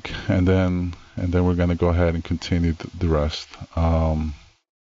really quick, and then we're gonna go ahead and continue the rest.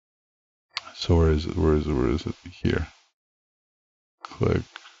 So where is it? Here. Click.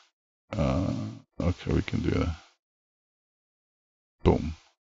 Okay, we can do that. Boom.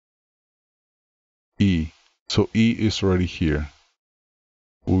 E. So E is already here.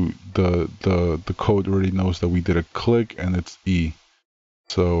 The code already knows that we did a click, and it's E.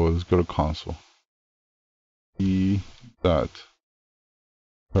 So let's go to console. E dot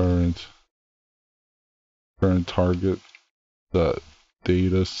current target the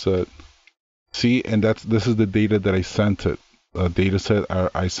data set. See, and this is the data that I sent it. Data set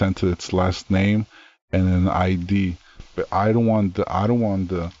I sent it its last name and an ID. but I don't want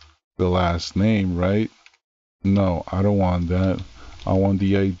the last name, right? No, I don't want that. I want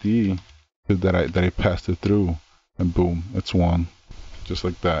the ID that I passed it through, and boom, it's one, just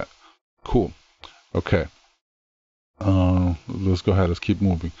like that. Cool. Okay. Let's go ahead. Let's keep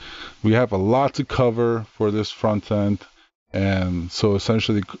moving. We have a lot to cover for this front end, and so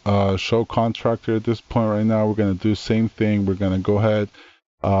essentially, show contractor at this point right now. We're gonna do the same thing. We're gonna go ahead.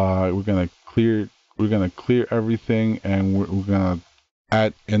 We're gonna clear. We're gonna clear everything, and we're gonna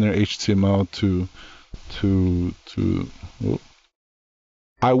add inner HTML to.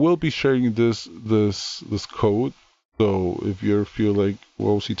 I will be sharing this code. So if you feel like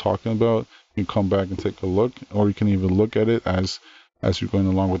what was he talking about, you can come back and take a look, or you can even look at it as you're going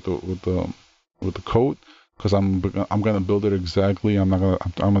along with the code. Because I'm gonna build it exactly. I'm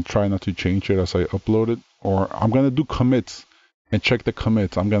gonna try not to change it as I upload it, or I'm gonna do commits and check the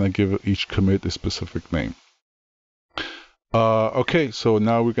commits. I'm gonna give each commit a specific name. Okay, so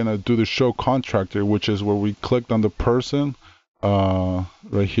now we're gonna do the show contractor, which is where we clicked on the person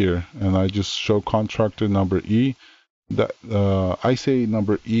right here, and I just show contractor number E. That I say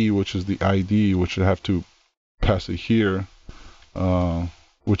number E, which is the ID, which I have to pass it here,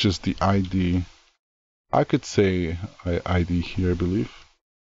 which is the ID. I could say ID here, I believe.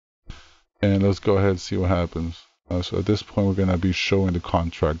 And let's go ahead and see what happens. So at this point, we're gonna be showing the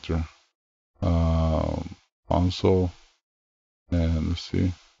contractor console, and let's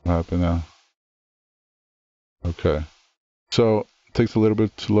see what happened now. Okay, so it takes a little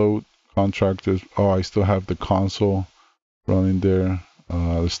bit to load contractors. Oh, I still have the console running there.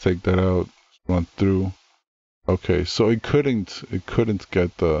 Let's take that out. Run through. Okay, so it couldn't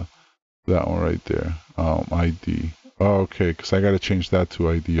get that one right there. ID. Oh, okay, because I gotta change that to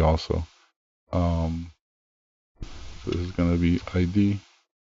ID also. So this is gonna be ID.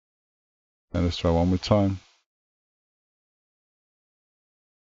 And let's try one more time.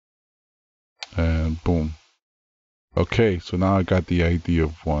 And boom. Okay, so now I got the ID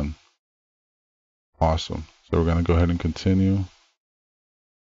of one. Awesome. So we're gonna go ahead and continue.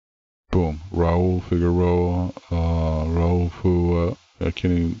 Boom. Raul Figueroa. Raul who I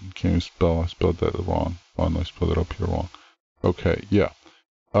can't even spell. I spelled that wrong. Oh no, I spelled it up here wrong. Okay, yeah.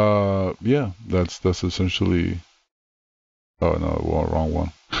 Yeah, that's essentially. Oh no, well, wrong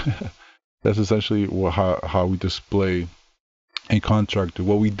one. That's essentially how we display a contractor.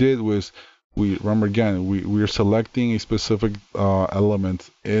 What we did was we are selecting a specific element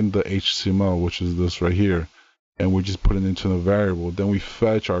in the HTML, which is this right here, and we just put it into a variable. Then we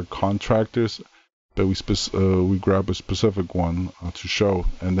fetch our contractors, but we grab a specific one to show,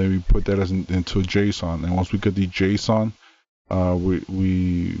 and then we put that into a JSON. And once we get the JSON,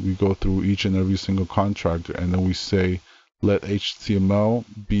 we go through each and every single contractor, and then we say let HTML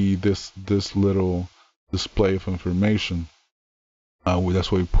be this little display of information.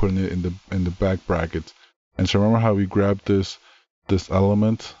 That's why we're putting it in the back brackets. And so remember how we grabbed this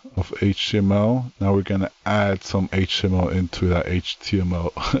element of HTML. Now we're gonna add some HTML into that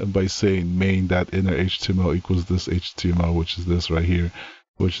HTML by saying main.innerHTML equals this HTML, which is this right here,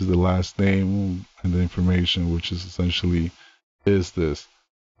 which is the last name and the information, which is essentially is this.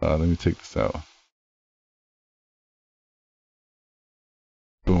 Let me take this out.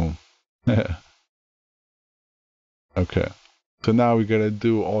 Boom. Okay. So now we gotta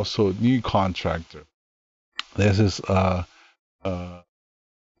do also new contractor. This is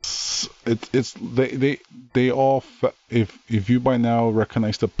it's they all if you by now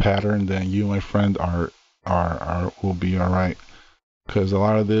recognize the pattern, then you, my friend, will be all right. Because a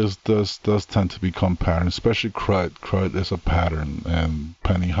lot of this does tend to become pattern, especially CRUD. CRUD is a pattern, and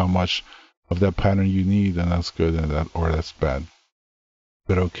depending how much of that pattern you need, then that's good, and that's bad.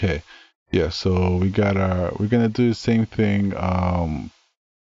 But okay. Yeah, so we're gonna do the same thing.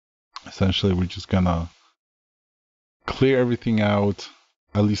 Essentially, we're just gonna clear everything out,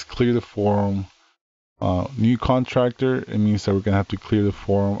 at least clear the form. New contractor, it means that we're gonna have to clear the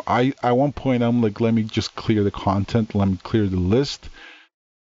form. At one point I'm like, let me just clear the content, let me clear the list.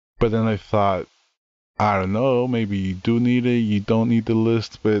 But then I thought, I don't know, maybe you do need it, you don't need the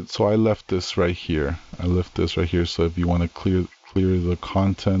list, but so I left this right here. So if you want to clear the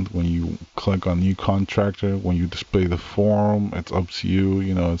content when you click on new contractor, when you display the form, it's up to you.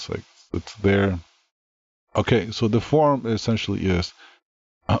 You know, it's like it's there. Okay, so the form essentially is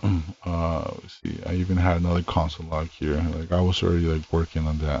let's see, I even had another console log here. Like I was already like working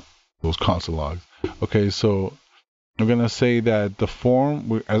on those console logs. Okay, so I'm gonna say that the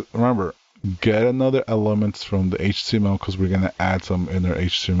form, remember, get another elements from the HTML because we're gonna add some inner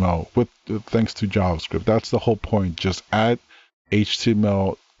HTML with thanks to JavaScript. That's the whole point. Just add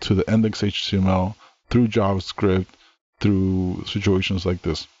HTML to the index HTML through JavaScript through situations like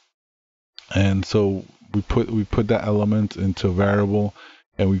this. And so we put that element into a variable,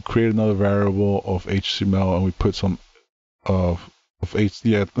 and we create another variable of HTML, and we put some of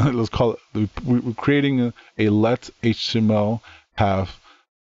yeah, let's call it, we're creating a let HTML have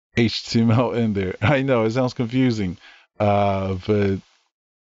HTML in there. I know it sounds confusing, but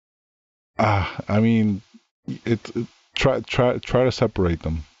I mean, try to separate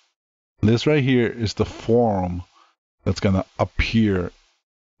them. This right here is the form that's gonna appear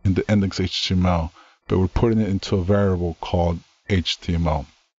in the index HTML, but we're putting it into a variable called HTML.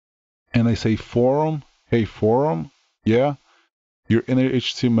 And I say forum, hey forum, yeah, your inner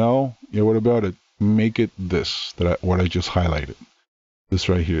HTML, yeah, what about it? Make it this, what I just highlighted. This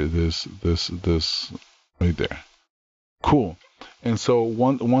right here, this right there. Cool. And so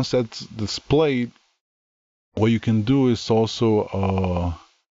once that's displayed, what you can do is also hold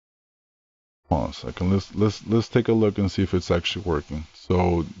on a second. Let's take a look and see if it's actually working.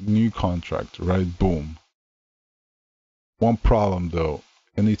 So new contract, right? Boom. One problem though,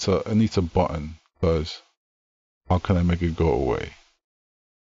 it needs a button, because how can I make it go away?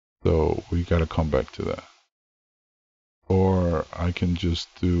 So we gotta come back to that. Or I can just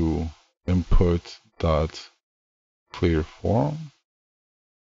do input dot clear form.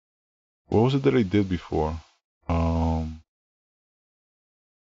 What was it that I did before?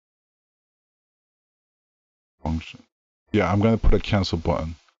 Function. Yeah, I'm gonna put a cancel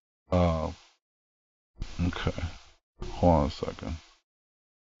button. Okay. Hold on a second.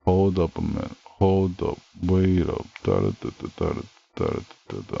 Hold up a minute. Hold up. Wait up. Da da da da da da da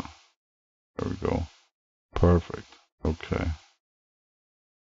da da. There we go. Perfect. Okay.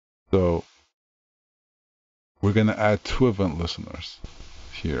 So we're gonna add 2 event listeners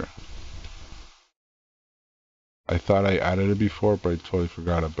here. I thought I added it before, but I totally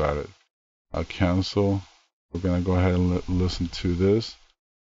forgot about it. I'll cancel. We're gonna go ahead and listen to this.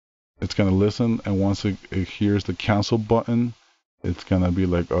 It's gonna listen, and once it hears the cancel button, it's gonna be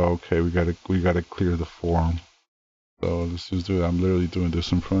like, oh, okay, we gotta clear the form. So let's just do it. I'm literally doing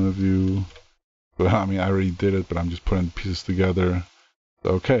this in front of you. But I mean, I already did it, but I'm just putting pieces together.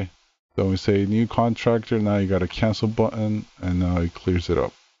 Okay. So we say new contractor. Now you got a cancel button, and now it clears it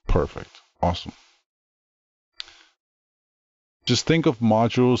up. Perfect. Awesome. Just think of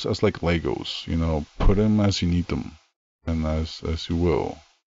modules as like Legos. You know, put them as you need them, and as you will.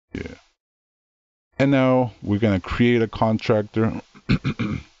 Yeah. And now we're gonna create a contractor.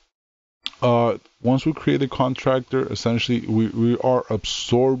 Once we create a contractor, essentially we are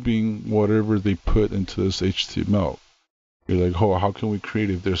absorbing whatever they put into this HTML. You're like, oh, how can we create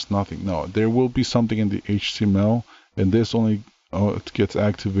if there's nothing? No, there will be something in the HTML, and this only gets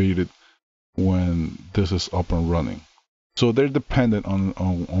activated when this is up and running. So they're dependent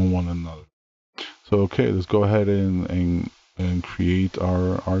on one another. So okay, let's go ahead and create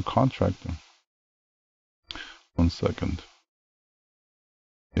our contractor. 1 second.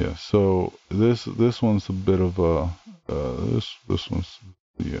 Yeah, so this one's a bit of a this one's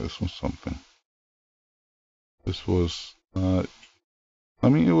something. This was I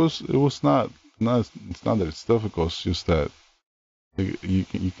mean it was not it's not that it's difficult, it's just that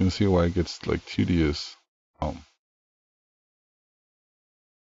you can see why it gets like tedious.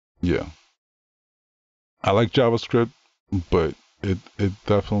 Yeah. I like JavaScript, but it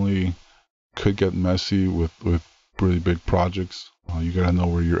definitely could get messy with really big projects. You gotta know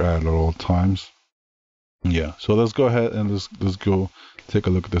where you're at all times. Yeah, so let's go ahead and let's go take a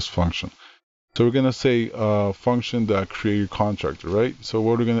look at this function. So we're gonna say function that create your contractor, right? So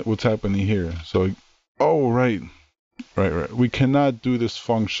what's happening here? So right. We cannot do this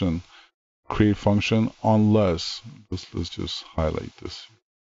function, create function, unless let's just highlight this.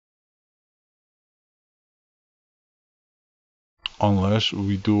 Unless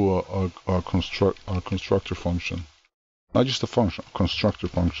we do a constructor function, not just a function, a constructor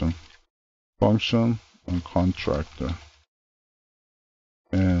function, and contractor.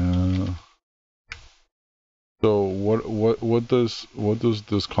 And so what does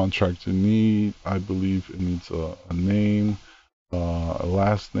this contractor need? I believe it needs a name, a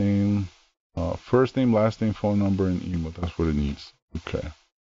last name, first name, last name, phone number, and email. That's what it needs. Okay.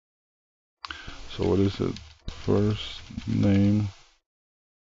 So what is it? First name,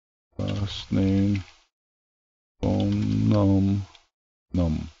 last name, phone num,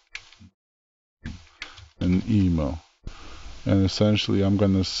 and email. And essentially, I'm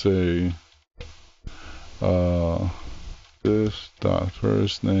gonna say this dot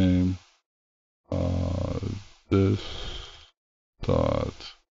first name, this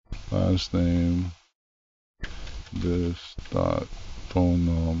dot last name, this dot phone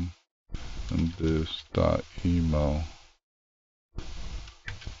num, and this dot email.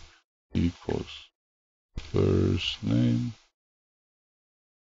 equals first name.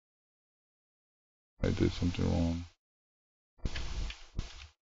 I did something wrong.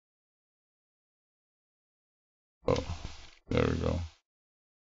 Oh, there we go.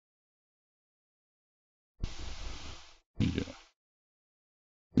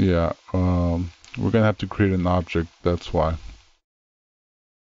 Yeah, we're gonna have to create an object, that's why.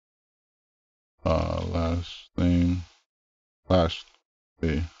 Last name, last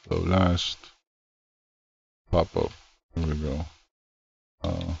day, so last pop-up. Here we go.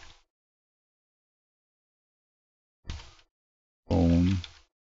 Phone.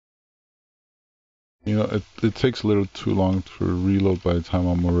 You know, it takes a little too long to reload by the time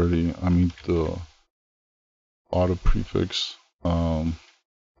I mean the auto prefix.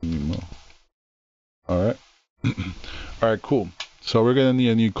 Email. Alright. Alright, cool. So we're gonna need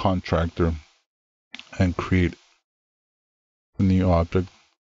a new contractor and create a new object.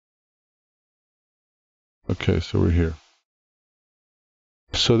 Okay, so we're here.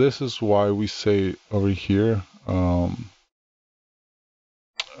 So this is why we say over here,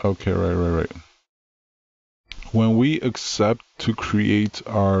 okay, right. When we accept to create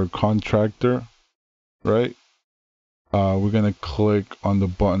our contractor, right, we're gonna click on the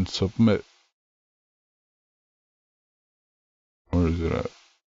button submit. Where is it at?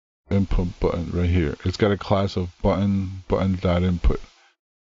 Input button right here. It's got a class of button.input.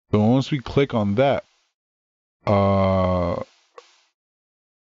 So once we click on that, well,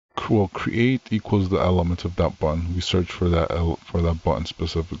 create equals the element of that button. We search for that button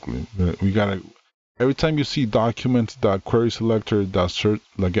specifically. We gotta, every time you see document.query selector .search,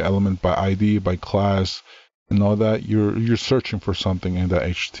 like an element by ID, by class, and all that, you're searching for something in that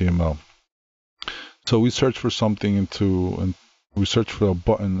HTML. So we search for something and we search for a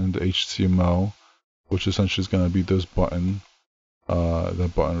button in the HTML, which essentially is gonna be this button,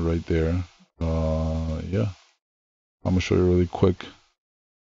 that button right there. Yeah, I'm gonna show you really quick.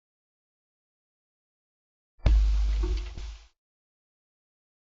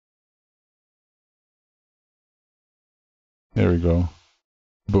 There we go.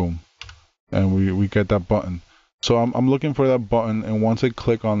 Boom. And we get that button. So I'm looking for that button, and once I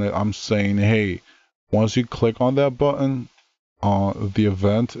click on it, I'm saying, hey, once you click on that button, the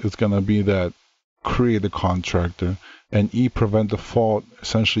event is gonna be that create a contractor, and prevent default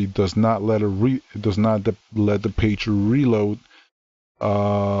essentially does not let let the page reload,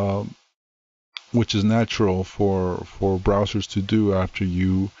 which is natural for browsers to do after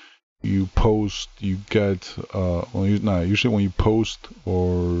you post, you get usually when you post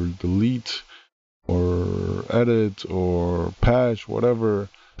or delete or edit or patch, whatever.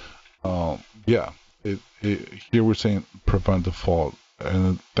 Yeah, here we're saying prevent default,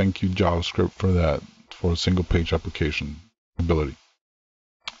 and thank you JavaScript for that, for a single page application ability.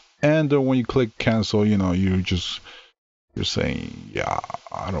 And when you click cancel, you know, you're saying, yeah,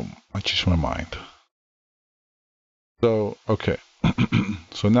 I changed my mind. So okay,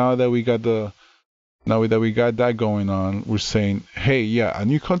 so now that we got that going on, we're saying, hey, yeah, a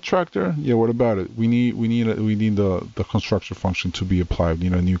new contractor. Yeah, what about it? We need the constructor function to be applied. We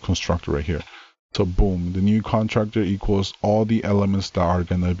need a new constructor right here. So boom, the new contractor equals all the elements that are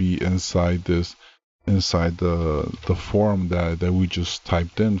gonna be inside the form that we just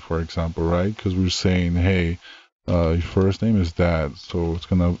typed in, for example, right? Because we're saying, hey, your first name is that, so it's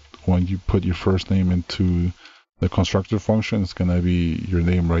gonna, when you put your first name into the constructor function, it's gonna be your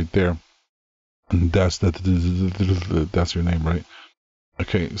name right there. And that's your name, right?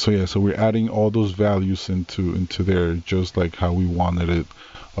 Okay, so yeah, so we're adding all those values into there, just like how we wanted it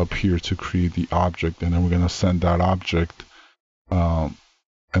up here to create the object, and then we're gonna send that object, and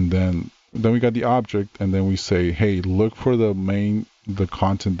then we got the object, and then we say, hey, look for the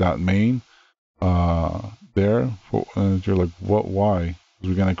content.main there. And you're like, what? Why?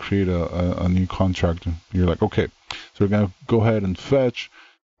 We're gonna create a new contractor. You're like, okay, so we're gonna go ahead and fetch,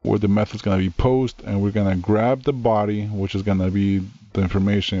 where the method's going to be post, and we're going to grab the body, which is going to be the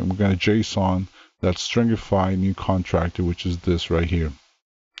information. We're going to JSON that stringify new contractor, which is this right here.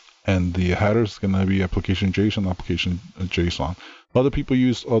 And the header is going to be application JSON. Other people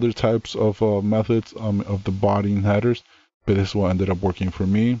use other types of methods of the body and headers, but this is what ended up working for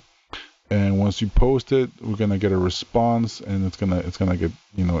me. And once you post it, we're going to get a response, and it's going to get,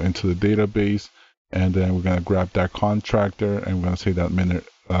 you know, into the database. And then we're going to grab that contractor, and we're going to say that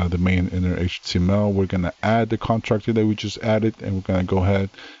the main inner HTML. We're going to add the contractor that we just added, and we're going to go ahead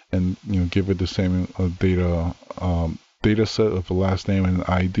and, you know, give it the same data set of the last name and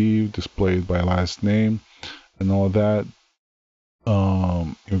ID displayed by last name and all that.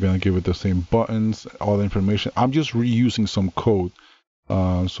 We're going to give it the same buttons, all the information. I'm just reusing some code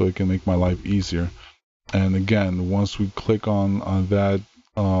so it can make my life easier. And again, once we click on that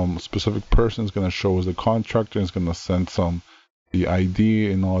specific person, it's going to show us the contractor. It's going to send the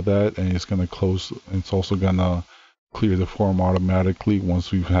ID and all that, and it's going to close. It's also going to clear the form automatically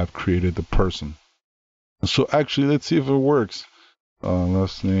once we have created the person. So actually, let's see if it works.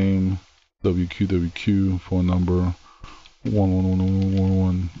 Last name, WQ, phone number,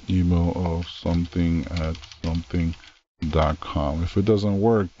 11111, email of something@something.com. If it doesn't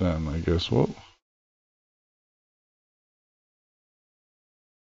work, then I guess, well,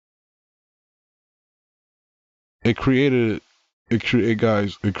 it created it. It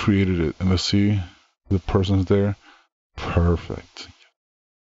created it. And let's see, the person's there. Perfect.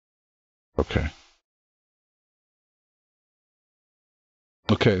 Okay.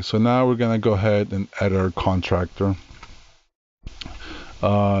 Okay, so now we're gonna go ahead and edit our contractor.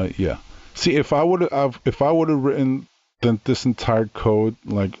 Yeah. See, if I would have written this entire code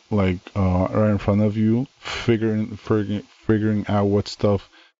right in front of you, figuring out what stuff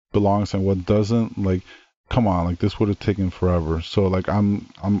belongs and what doesn't, like, come on, like this would have taken forever. So like I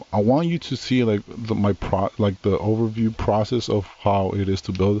want you to see like the overview process of how it is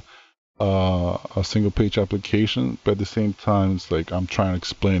to build a single page application, but at the same time, it's like I'm trying to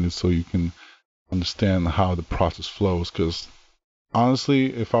explain it so you can understand how the process flows. Because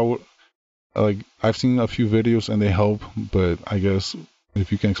honestly, if I would I've seen a few videos and they help, but I guess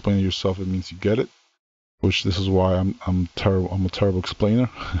if you can explain it yourself, it means you get it. Which this is why I'm terrible. I'm a terrible explainer.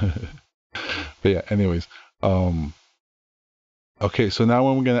 But yeah, anyways, okay. So now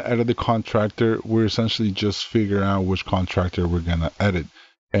when we're gonna edit the contractor, we're essentially just figuring out which contractor we're gonna edit.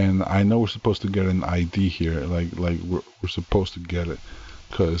 And I know we're supposed to get an ID here, like we're supposed to get it,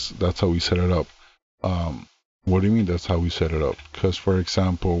 because that's how we set it up. What do you mean that's how we set it up? Because for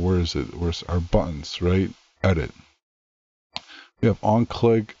example, where is it? Where's our buttons, right? Edit. We have on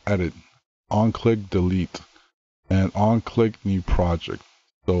click, edit, on click, delete, and on click, new project.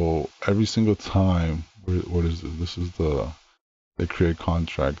 So every single time, what is this? This is the create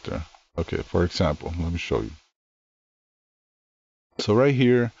contractor. Okay, for example, let me show you. So right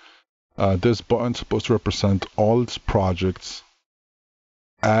here, this button is supposed to represent all its projects,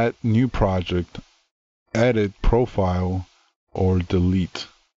 add new project, edit profile, or delete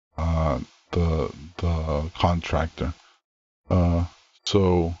the contractor.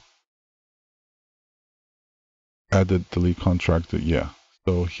 So edit, delete contractor, yeah.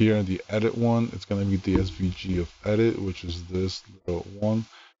 So here in the edit one, it's going to be the SVG of edit, which is this little one.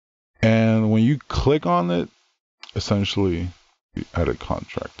 And when you click on it, essentially, the edit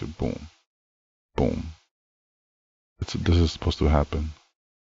contractor, boom, boom. This is supposed to happen,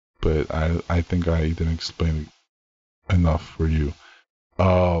 but I think I didn't explain it enough for you.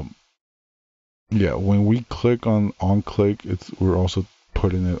 Yeah, when we click on click, we're also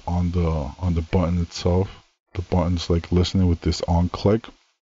putting it on the button itself. The button's like listening with this on click.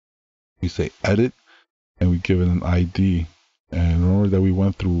 We say edit, and we give it an ID. And remember that we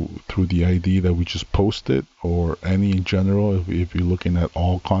went through the ID that we just posted, or any in general. If you're looking at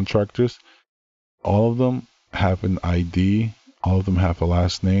all contractors, all of them have an ID. All of them have a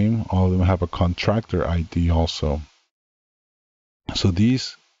last name. All of them have a contractor ID also. So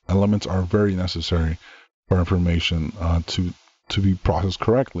these elements are very necessary for information to be processed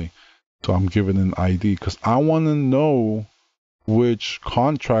correctly. So I'm giving an ID because I want to know which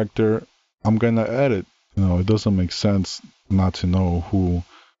contractor I'm gonna edit. You know, it doesn't make sense not to know who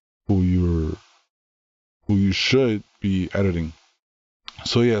you should be editing.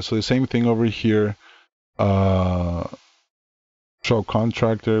 So yeah, so the same thing over here. Show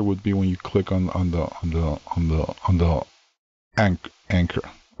contractor would be when you click on the anchor.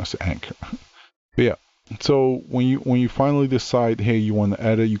 I say anchor. But yeah. So when you finally decide, hey, you want to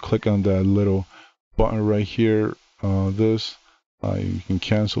edit, you click on that little button right here. You can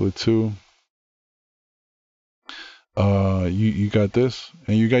cancel it too. You got this,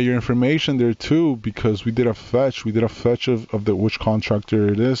 and you got your information there too, because we did a fetch. We did a fetch of which contractor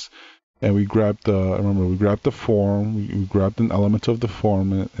it is, and we grabbed the form. We grabbed an element of the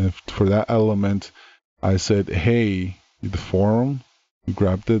form, and for that element, I said, hey, the form. We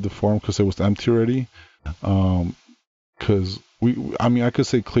grabbed the form because it was empty already. Because I could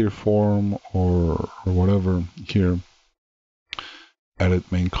say clear form or whatever here.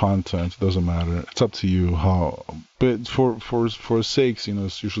 Edit main content, doesn't matter. It's up to you how. But for sakes, you know,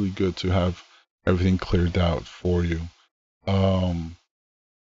 it's usually good to have everything cleared out for you. But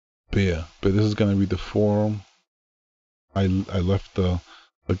yeah, but this is gonna be the form. I left the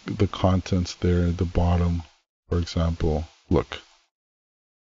contents there at the bottom. For example, look.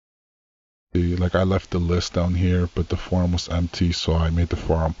 like I left the list down here, but the form was empty, so I made the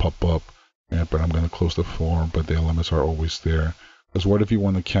form pop up. Yeah, but I'm gonna close the form, but the elements are always there. Because what if you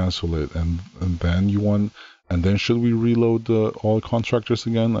want to cancel it, and then you want, and then should we reload the all contractors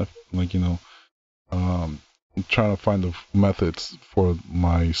again? Like I'm trying to find the methods for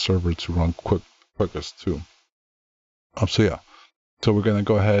my server to run quickest too. So yeah, so we're gonna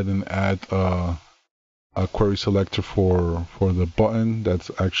go ahead and add a query selector for the button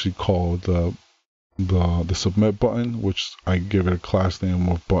that's actually called the submit button, which I give it a class name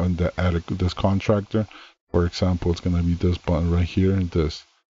of button that added this contractor. For example, it's gonna be this button right here. This,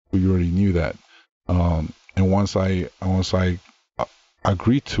 we already knew that. And once I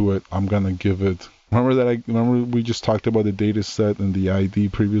agree to it, I'm gonna give it. Remember we just talked about the data set and the ID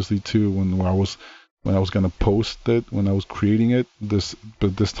previously too, when I was gonna post it, when I was creating it.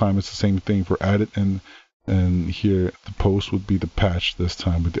 But this time it's the same thing for add it, and here the post would be the patch this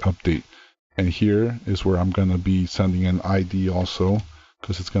time with the update. And here is where I'm gonna be sending an ID also,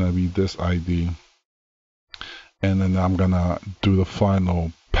 because it's gonna be this ID. And then I'm gonna do the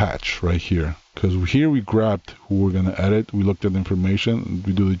final patch right here, because here we grabbed who we're gonna edit, we looked at the information,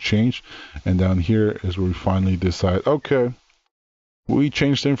 we do the change, and down here is where we finally decide, okay, we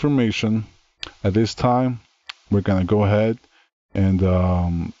changed the information. At this time, we're gonna go ahead and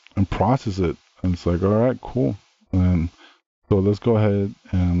process it. And it's like, all right, cool. And so let's go ahead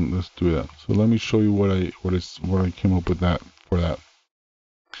and let's do that. So let me show you what I came up with that for that.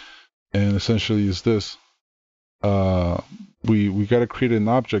 And essentially is this. We got to create an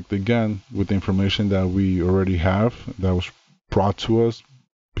object again with the information that we already have that was brought to us,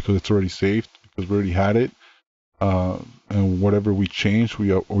 because it's already saved, because we already had it. And whatever we change,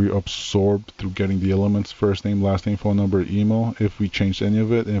 we absorb through getting the elements, first name, last name, phone number, email. If we changed any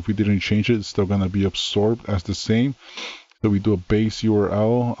of it, and if we didn't change it, it's still gonna be absorbed as the same. So we do a base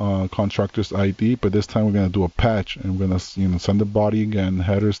URL, contractors ID, but this time we're gonna do a patch, and we're gonna send the body again,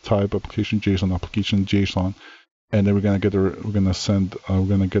 headers type, application JSON, and then we're gonna get the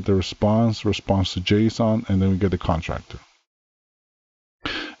response to JSON, and then we get the contractor.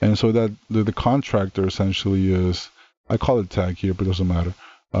 And so that the contractor essentially is, I call it tag here, but it doesn't matter.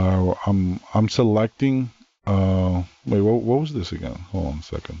 I'm selecting. Wait, what was this again? Hold on a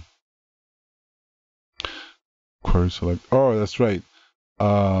second. Query select. Oh, that's right.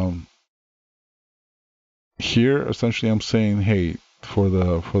 Here, essentially, I'm saying, hey, for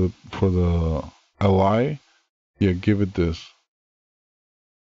the li, yeah, give it this.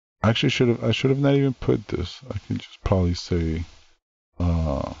 Actually, I should have not even put this. I can just probably say.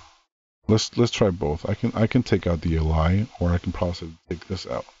 Let's try both. I can take out the li, or I can probably take this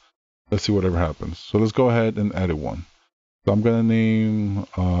out. Let's see whatever happens. So let's go ahead and edit one. So I'm gonna name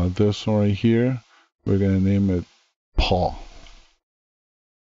this one right here. We're gonna name it Paul,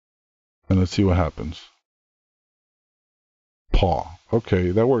 and let's see what happens. Paul.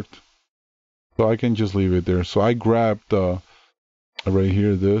 Okay, that worked. So I can just leave it there. So I grabbed right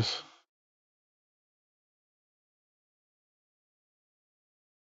here this.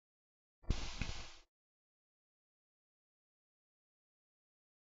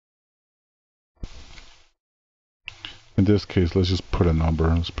 In this case, let's just put a number.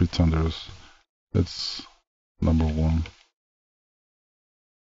 Let's pretend it's number 1.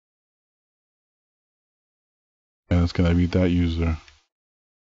 And it's gonna be that user.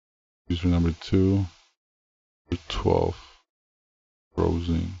 User number 2, 12,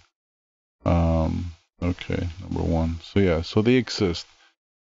 browsing. Okay, number 1. So yeah, so they exist.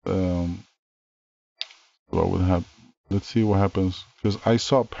 What would happen? Let's see what happens, because I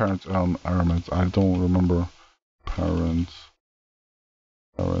saw parent elements. I don't remember parents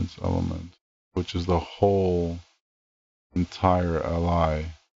element, which is the whole entire li.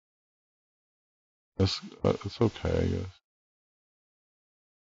 It's okay, I guess.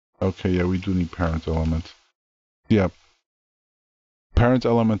 Okay, yeah, we do need parent element. Yeah, parent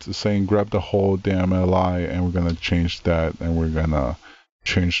element is saying grab the whole damn li, and we're gonna change that, and we're gonna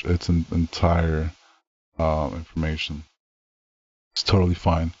change its entire information. It's totally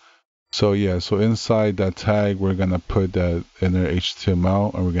fine. So yeah, so inside that tag, we're gonna put that inner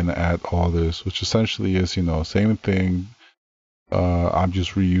HTML, and we're gonna add all this, which essentially is, same thing. I'm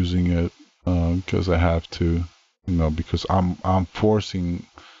just reusing it because I have to, because I'm forcing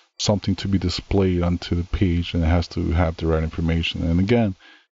something to be displayed onto the page, and it has to have the right information. And again,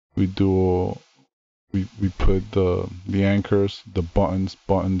 we put the anchors, the buttons,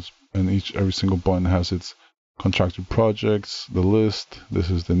 and every single button has its contractor projects, the list. This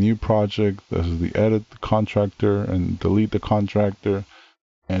is the new project. This is the edit the contractor and delete the contractor.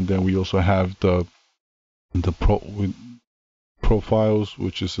 And then we also have the profiles,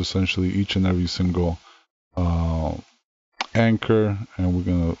 which is essentially each and every single anchor, and we're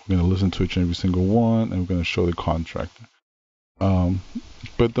gonna listen to each and every single one, and we're gonna show the contractor.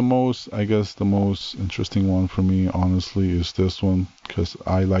 But I guess the most interesting one for me, honestly, is this one, because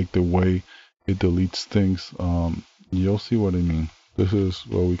I like the way it deletes things. You'll see what I mean. This is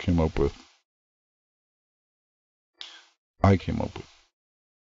what we came up with. I came up with.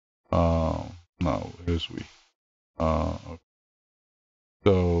 No, here's we.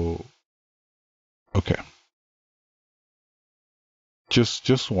 So, okay.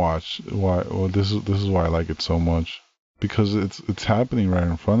 Just watch why. Well, this is why I like it so much, because it's happening right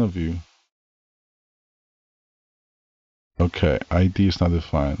in front of you. Okay, ID is not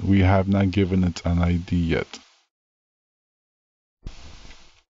defined. We have not given it an ID yet.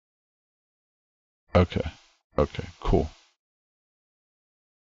 Okay, okay, cool.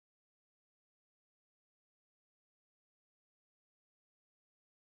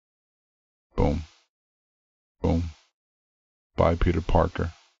 Boom, boom. Bye, Peter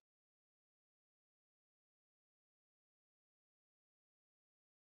Parker.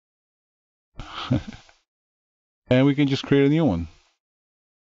 And we can just create a new one.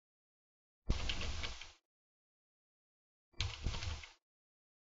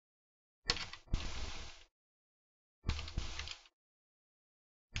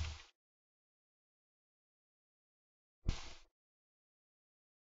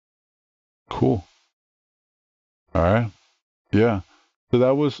 Cool. All right. Yeah. So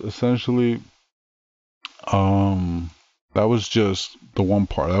that was essentially, that was just the one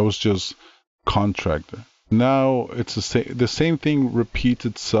part. That was just contractor. Now it's the same thing repeats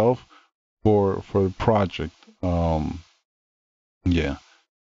itself for the project. Yeah.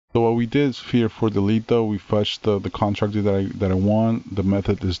 So what we did here for delete though, we fetched the contractor that I want. The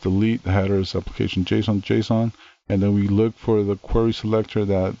method is delete. The header is application JSON, and then we look for the query selector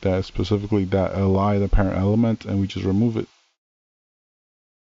that specifically that li the parent element, and we just remove it.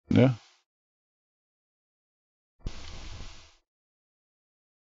 Yeah.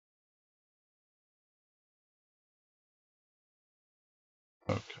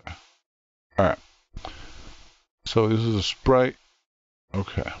 Okay. All right. So this is a sprite.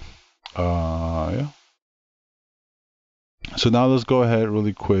 Okay. Yeah. So now let's go ahead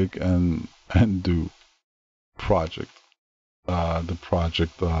really quick and do project. The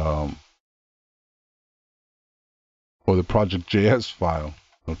project or the project JS file.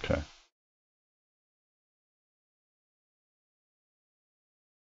 Okay.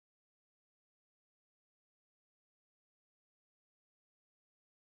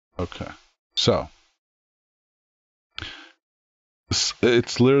 Okay. So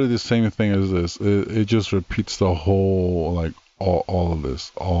it's literally the same thing as this. It just repeats the whole, like, all of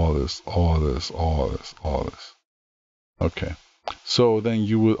this, all this, all this, all this, all this. Okay. So then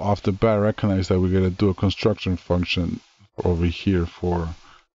you would off the bat recognize that we're gonna do a construction function over here for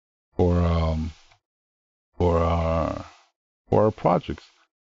our projects.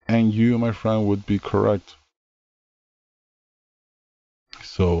 And you, my friend, would be correct.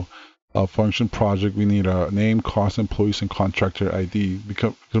 So function project, we need a name, cost, employees, and contractor ID,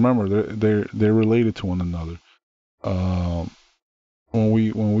 because remember they're related to one another. When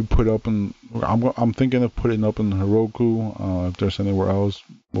we put up in, I'm thinking of putting up in Heroku. If there's anywhere else,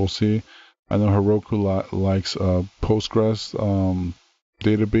 we'll see. I know Heroku likes Postgres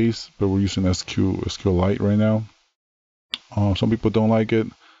database, but we're using SQLite right now. Some people don't like it.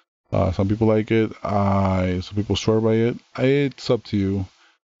 Some people like it. Some people swear by it. It's up to you.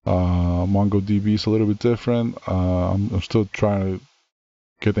 MongoDB is a little bit different. I'm still trying to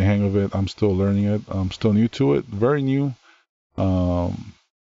get the hang of it. I'm still learning it. I'm still new to it. Very new.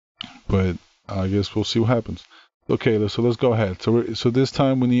 But I guess we'll see what happens. Okay, so let's go ahead. So this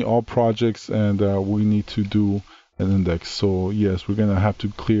time we need all projects, and we need to do an index. So yes, we're gonna have to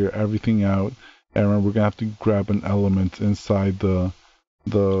clear everything out, and remember, we're gonna have to grab an element inside the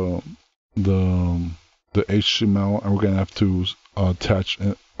HTML, and we're gonna have to attach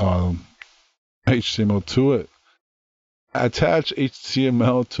HTML to it. Attach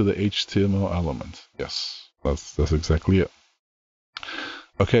HTML to the HTML element. Yes, that's exactly it.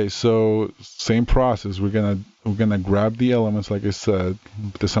 Okay, so same process. We're gonna grab the elements, like I said.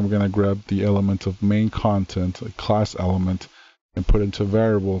 This time we're gonna grab the element of main content, a class element, and put it into a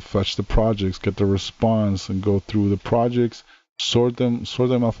variable. Fetch the projects, get the response, and go through the projects, sort them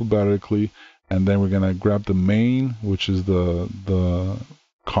alphabetically, and then we're gonna grab the main, which is the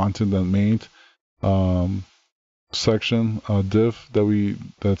content and main section div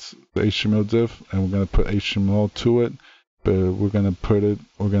that's the HTML div, and we're gonna put HTML to it. but we're gonna put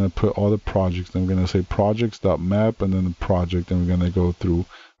all the projects, then we're gonna say projects.map and then the project, and we're gonna go through,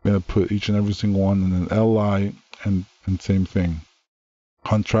 we're gonna put each and every single one and then li and same thing.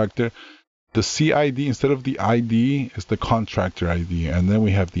 Contractor. The CID, instead of the ID, is the contractor ID, and then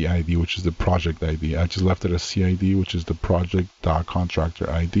we have the ID, which is the project ID. I just left it as CID, which is the project.contractor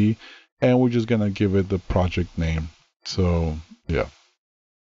ID, and we're just gonna give it the project name. So yeah.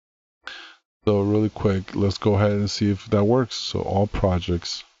 So really quick, let's go ahead and see if that works. So all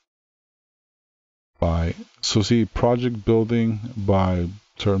projects by, so see project building by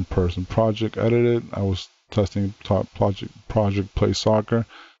certain person, project edited. I was testing project play soccer.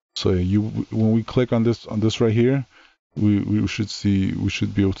 So yeah, when we click on this right here, we should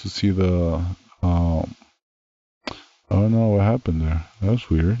be able to see the oh no, what happened there? That's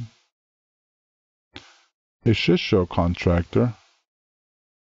weird. It should show contractor.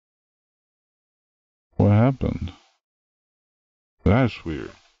 What happened? That's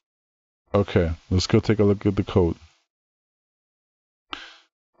weird. Okay, let's go take a look at the code.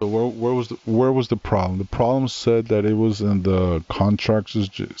 So where was the problem? The problem said that it was in the contractors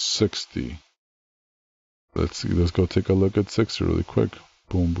 60. Let's see. Let's go take a look at 60 really quick.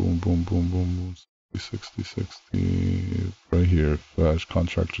 Boom, boom, boom, boom, boom, boom. 60 right here. Flash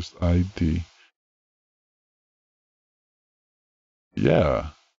contractors ID. Yeah.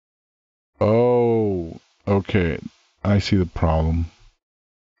 Oh, okay. I see the problem.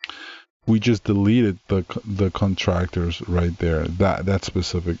 We just deleted the contractors right there. That's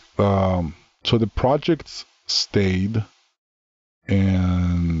specific. So the projects stayed,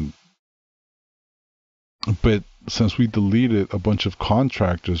 but since we deleted a bunch of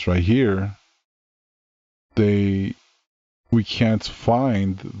contractors right here, we can't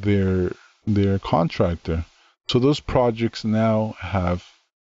find their contractor. So those projects now have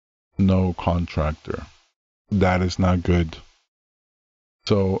no contractor. That is not good.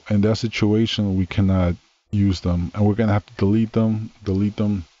 So in that situation, we cannot use them, and we're gonna have to delete them.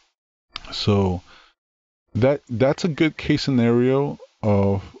 So that's a good case scenario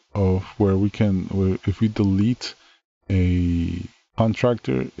of where we can, if we delete a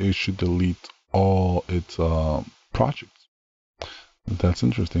contractor, it should delete all its projects. That's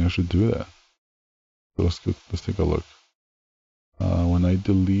interesting. I should do that. So let's take a look. When I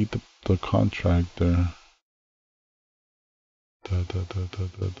delete the contractor.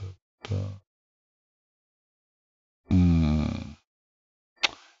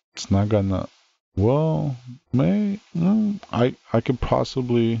 It's not gonna. Well, I can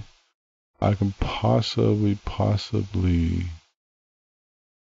possibly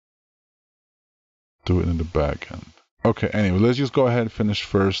do it in the back end. Okay. Anyway, let's just go ahead and finish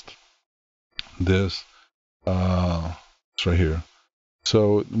first this. It's right here.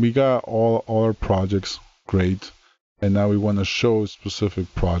 So we got all our projects. Great. And now we want to show a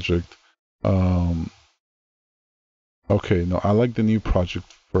specific project. Okay, no, I like the new project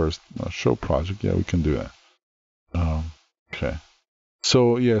first. No, show project, yeah, we can do that. Okay.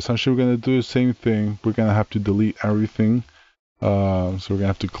 So yeah, essentially we're gonna do the same thing. We're gonna have to delete everything. So we're gonna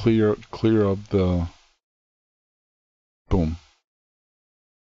have to clear up the boom.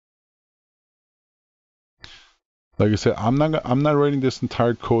 Like I said, I'm not writing this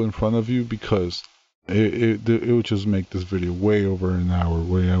entire code in front of you because it would just make this video way over an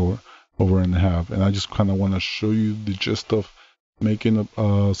hour, over and a half, and I just kind of want to show you the gist of making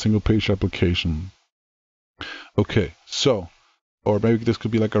a single page application. Okay, so, or maybe this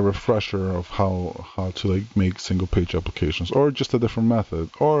could be like a refresher of how to like make single page applications, or just a different method,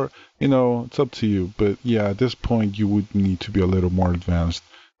 or it's up to you. But yeah, at this point you would need to be a little more advanced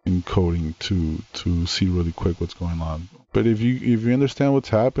in coding to see really quick what's going on. But if you understand what's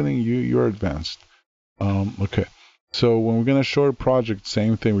happening, you're advanced. Okay. So when we're gonna show a project,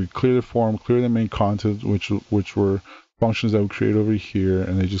 same thing. We clear the form, clear the main content, which were functions that we create over here,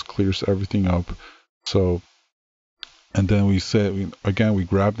 and it just clears everything up. So, and then we said we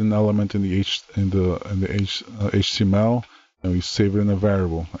grabbed an element in the HTML, and we save it in a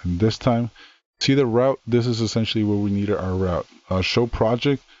variable. And this time, see the route. This is essentially where we needed our route. Show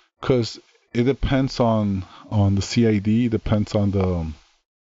project, because it depends on the CID. It depends on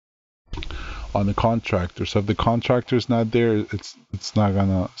the contractor. So if the contractor is not there, it's not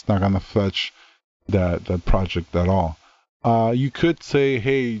gonna fetch that project at all. You could say,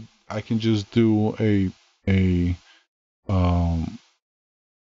 hey, I can just do a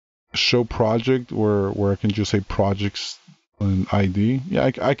show project where I can just say projects and ID. Yeah,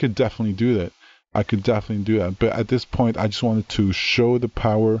 I could definitely do that. But at this point, I just wanted to show the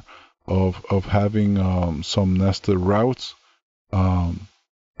power of having some nested routes. And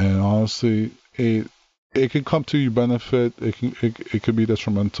honestly, it can come to your benefit. It could be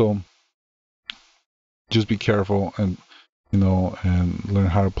detrimental. Just be careful and and learn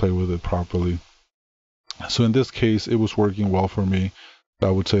how to play with it properly. So in this case, it was working well for me. I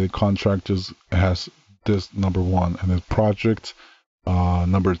would say the contract has this number one, and the project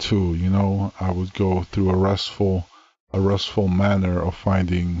number two. I would go through a restful manner of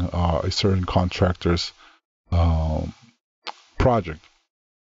finding a certain contractor's project.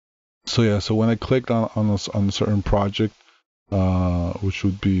 So yeah, so when I clicked on a certain project, which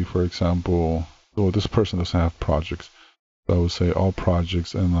would be, for example, this person doesn't have projects. So I would say all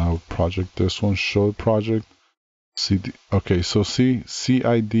projects, and I would project this one, show project. CD. Okay, so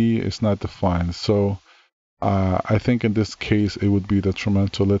CID is not defined. So I think in this case it would be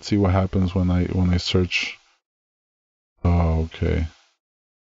detrimental. Let's see what happens when I search. Oh, okay.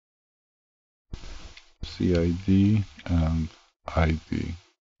 CID and ID.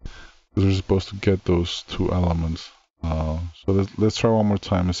 They're supposed to get those two elements. So let's try one more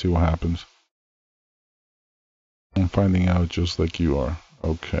time and see what happens. I'm finding out just like you are.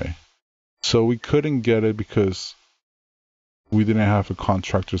 Okay. So we couldn't get it because we didn't have a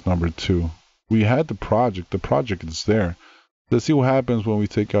contractor's number two. We had the project. The project is there. Let's see what happens when we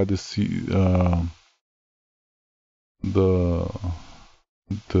take out the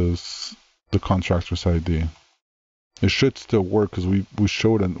contractor's ID. It should still work because we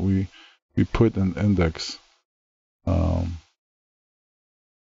showed and we put an index.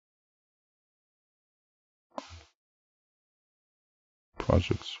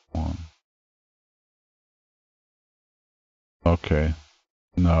 Projects one. Okay.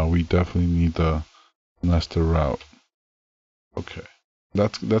 No, we definitely need the nested route. Okay.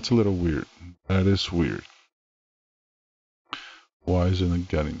 That's a little weird. That is weird. Why isn't it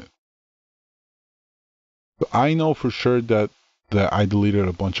getting it? But I know for sure that I deleted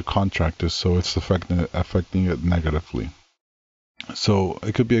a bunch of contractors, so it's affecting it negatively. So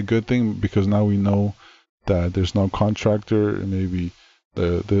it could be a good thing because now we know that there's no contractor, and maybe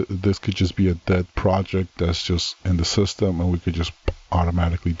this could just be a dead project that's just in the system, and we could just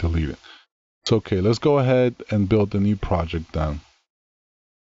automatically delete it. So okay, let's go ahead and build a new project then.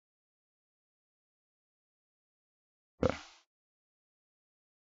 Okay.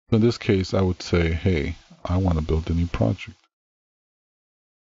 So in this case, I would say, hey, I want to build a new project.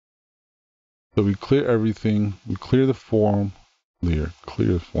 So we clear everything. We clear the form. Clear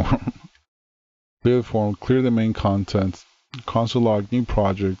the form. Clear the form. Clear the main content. Console log new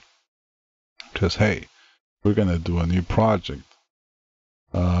project. Because hey, we're gonna do a new project.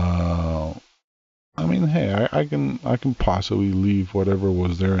 I mean, hey, I can possibly leave whatever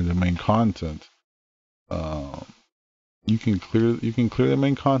was there in the main content. You can clear the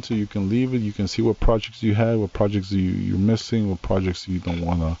main content. You can leave it. You can see what projects you had, what projects you're missing, what projects you don't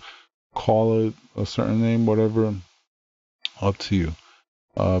want to call it a certain name, whatever. Up to you.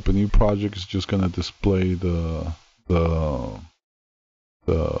 But new project is just gonna display the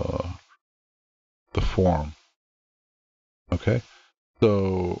form. Okay,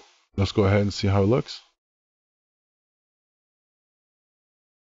 so let's go ahead and see how it looks.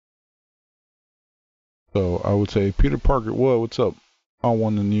 So I would say, Peter Parker, what's up? I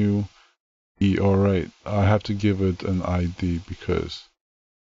want a new E. All right, I have to give it an ID because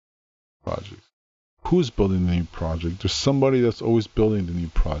project. Who's building the new project? There's somebody that's always building the new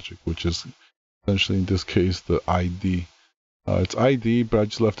project, which is essentially in this case the ID. It's ID, but I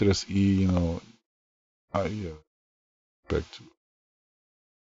just left it as E. Yeah. Back to.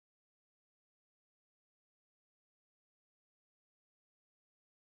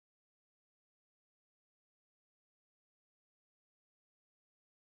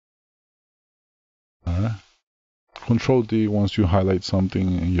 Alright. Control D once you highlight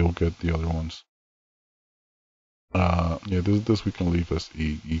something and you'll get the other ones. Yeah, this we can leave as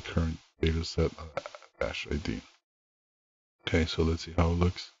E current data set dash ID. Okay, so let's see how it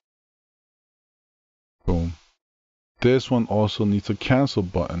looks. Boom. This one also needs a cancel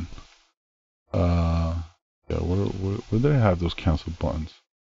button. Yeah, where did I have those cancel buttons?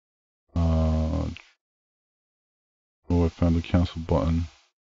 Oh, I found the cancel button.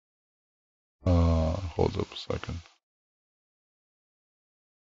 Hold up a second.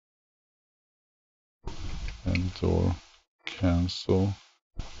 And or cancel.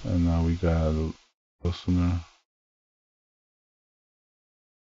 And now we got a listener.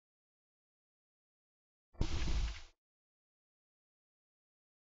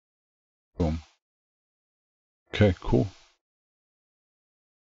 Boom. Okay, cool.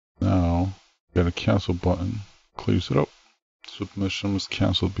 Now, got a cancel button. Clears it up. Submission was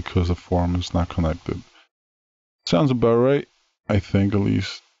canceled because the form is not connected. Sounds about right. I think at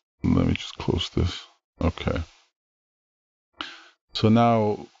least. Let me just close this. Okay. So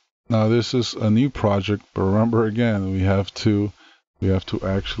now this is a new project, but remember again, we have to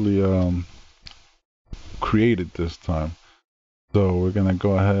actually create it this time. So we're gonna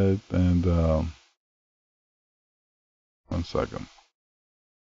go ahead and 1 second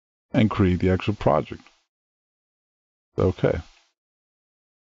and create the actual project. Okay.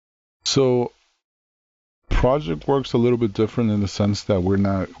 So project works a little bit different in the sense that we're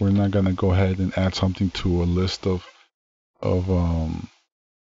not gonna go ahead and add something to a list of of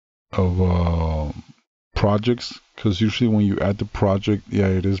um, projects, because usually when you add the project, yeah,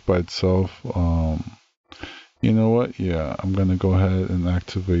 it is by itself. You know what? Yeah, I'm gonna go ahead and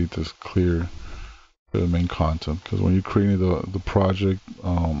activate this clear the main content, because when you're creating the project,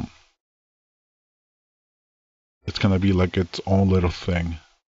 it's gonna be like its own little thing.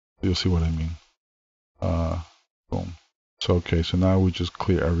 You'll see what I mean. Boom. So okay, so now we just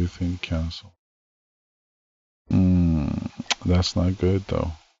clear everything, cancel. That's not good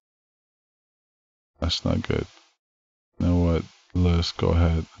though. That's not good. You know what? Let's go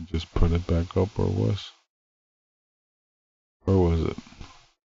ahead and just put it back up where was it?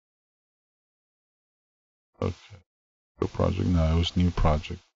 Okay. The project, no, it was new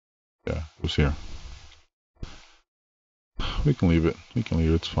project. Yeah, it was here. We can leave it.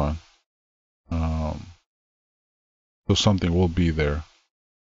 It's fine. So something will be there.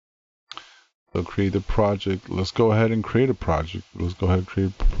 So create a project. Let's go ahead and create a project. Let's go ahead and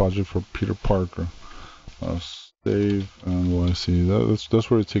create a project for Peter Parker. Save NYC. That's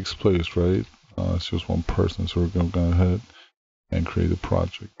where it takes place, right? It's just one person, so we're gonna go ahead and create a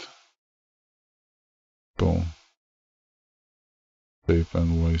project. Boom. Save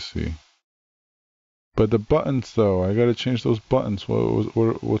NYC. But the buttons, though, I gotta change those buttons.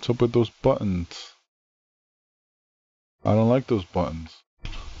 What's up with those buttons? I don't like those buttons.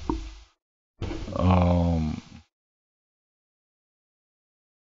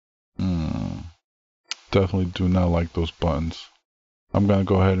 Definitely do not like those buttons. I'm gonna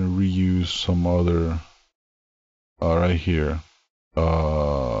go ahead and reuse some other right here.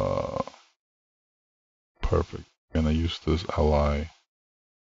 Perfect. Gonna use this li.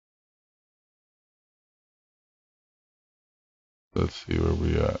 Let's see where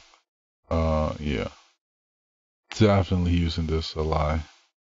we at. Yeah. Definitely using this li.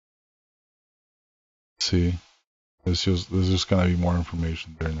 See? There's just gonna be more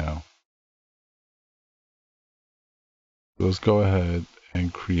information there now. So let's go ahead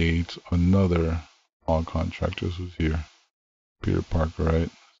and create another all contractors who's here. Peter Parker, right?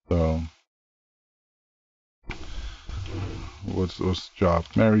 So what's the job?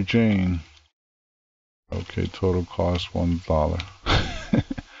 Mary Jane. Okay, total cost $1.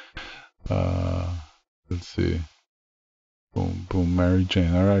 Let's see. Boom, boom, Mary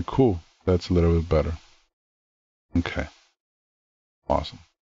Jane. All right, cool. That's a little bit better. Okay, awesome.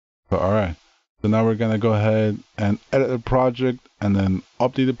 So, all right. So now we're gonna go ahead and edit the project, and then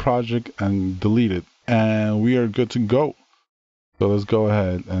update the project and delete it, and we are good to go. So let's go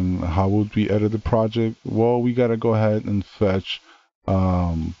ahead. And how would we edit the project? Well, we gotta go ahead and fetch.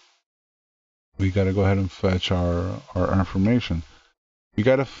 We gotta go ahead and fetch our information. We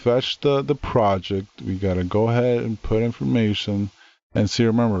gotta fetch the project. We gotta go ahead and put information. And see,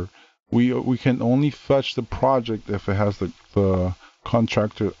 remember, we can only fetch the project if it has the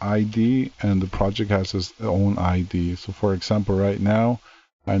contractor ID and the project has its own ID. So for example, right now,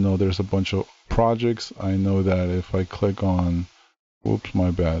 I know there's a bunch of projects. I know that if I click on, whoops, my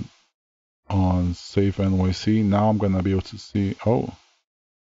bad, on Save NYC, now I'm gonna be able to see, oh,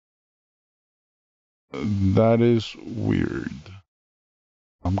 that is weird.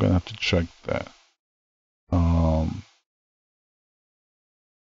 I'm gonna have to check that.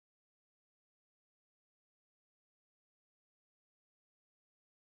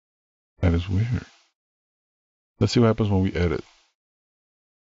 That is weird. Let's see what happens when we edit.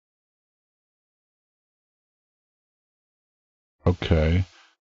 Okay,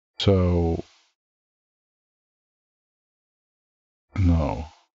 so no,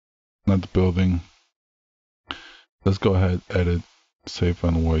 not the building. Let's go ahead, edit, save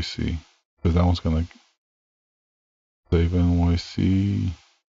NYC, because that one's gonna save NYC.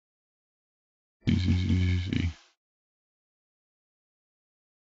 Easy.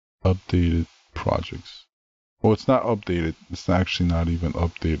 Updated projects. Well, it's not updated. It's actually not even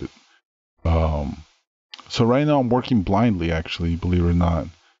updated. So right now I'm working blindly, actually, believe it or not,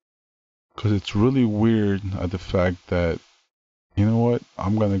 because it's really weird at the fact that, you know what?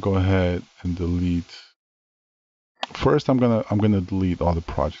 I'm gonna go ahead and delete. First, I'm gonna delete all the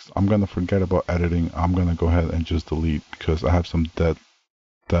projects. I'm gonna forget about editing. I'm gonna go ahead and just delete because I have some dead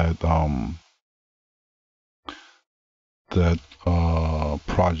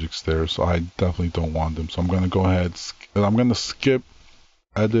projects there, so I definitely don't want them. So I'm gonna go ahead. I'm gonna skip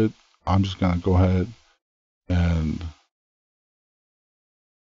edit. I'm just gonna go ahead and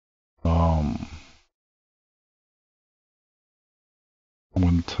I'm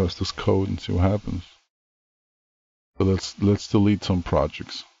gonna test this code and see what happens. So let's delete some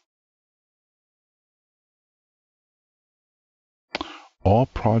projects. All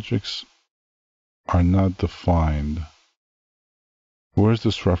projects are not defined. Where's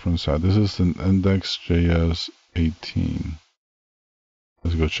this reference at? This is in index.js 18.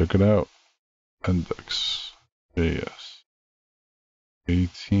 Let's go check it out. Index.js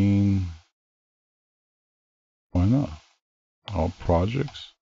 18. Why not? All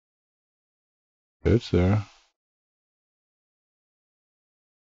projects. It's there.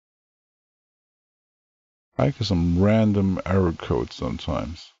 I get some random error code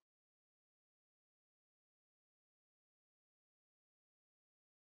sometimes.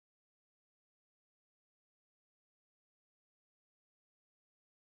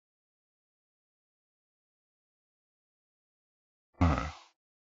 Alright.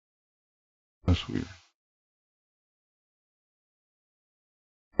 That's weird.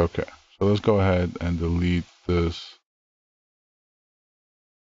 Okay. So let's go ahead and delete this.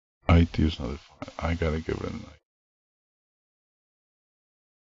 ID is not defined. I gotta give it an ID.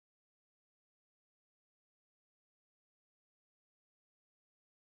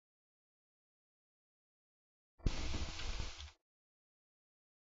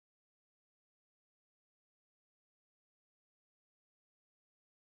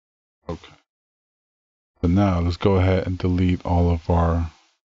 Okay. So now let's go ahead and delete all of our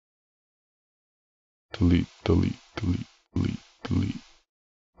delete.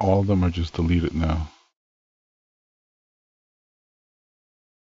 All of them are just deleted now.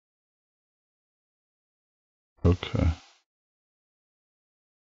 Okay.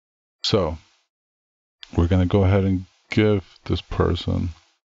 So we're gonna go ahead and give this person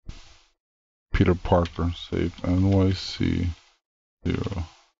Peter Parker, save NYC $0.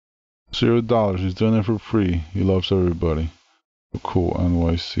 He's doing it for free. He loves everybody. Cool,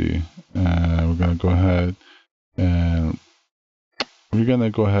 NYC. And we're gonna go ahead and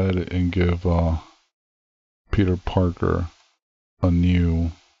give Peter Parker a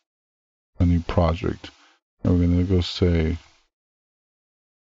new project. And we're gonna go save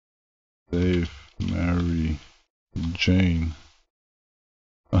Mary Jane.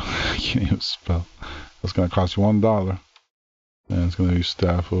 I can't even spell. That's gonna cost you $1. And it's gonna be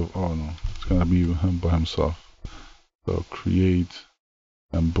staff of, oh no, it's gonna be him by himself. So create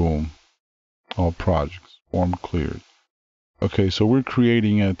and boom. All projects. Form cleared. Okay, so we're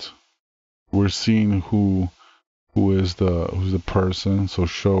creating it. We're seeing who's the person. So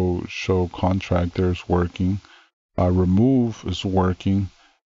show contractor is working. Remove is working.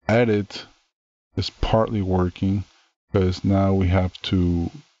 Edit is partly working because now we have to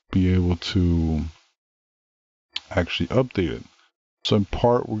be able to actually update it. So in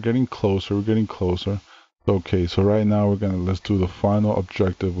part, we're getting closer. Okay, so right now let's do the final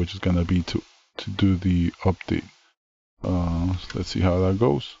objective, which is gonna be to do the update. Let's see how that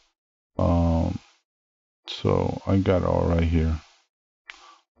goes. So I got it all right here.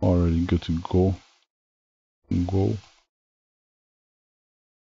 Already good to go.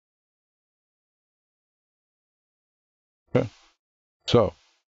 Okay. So,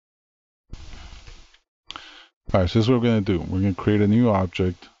 alright, so this is what we're gonna do. We're gonna create a new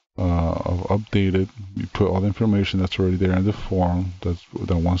object of updated. We put all the information that's already there in the form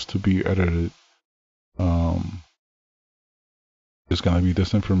that wants to be edited. It's gonna be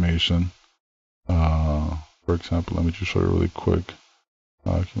this information. For example, let me just show you really quick.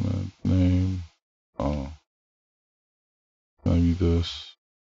 Document name. Gonna be this.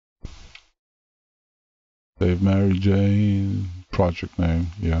 Save Mary Jane. Project name.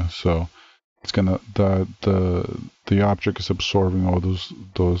 Yeah. So it's gonna the object is absorbing all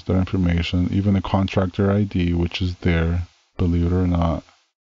that information, even the contractor ID, which is there. Believe it or not,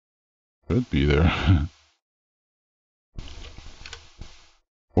 should be there.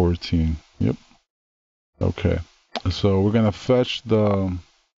 14. Yep. Okay. So we're gonna fetch the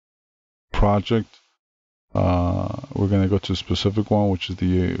project. We're gonna go to a specific one, which is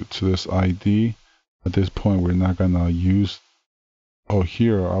to this ID. At this point, we're not gonna use. Oh,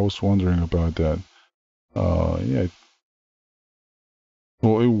 here I was wondering about that. Yeah.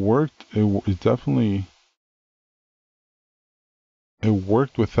 Well, it worked. It definitely. It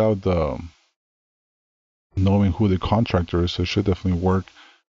worked without the knowing who the contractor is, so it should definitely work.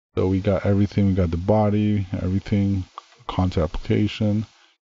 So we got everything. We got the body, everything, content application,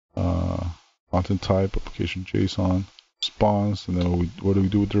 content type, application JSON. response, and then what do we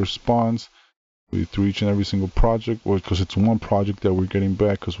do with the response? Through each and every single project, or because it's one project that we're getting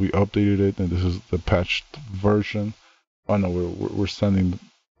back because we updated it and this is the patched version. Oh no, we're sending,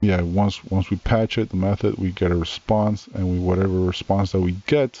 yeah, once we patch it, the method, we get a response, and whatever response that we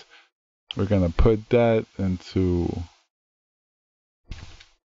get, we're gonna put that into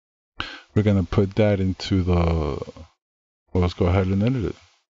the, well, let's go ahead and edit it.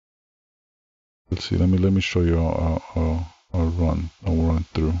 Let's see, let me show you a run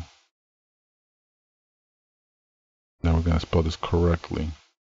through. Now we're gonna spell this correctly.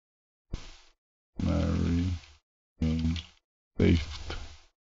 Mary Safe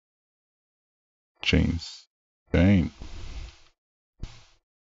Chains. Chain.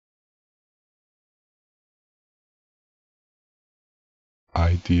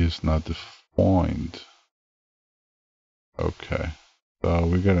 ID is not defined. Okay. So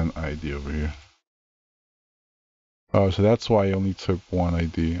we got an ID over here. Oh, so that's why I only took one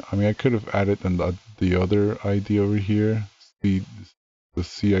ID. I mean, I could have added the other ID over here, the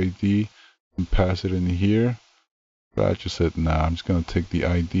CID, and pass it in here. But I just said, nah, I'm just going to take the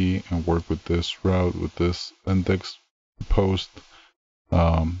ID and work with this route, with this index post.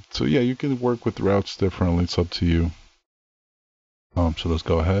 So yeah, you can work with routes differently. It's up to you. So let's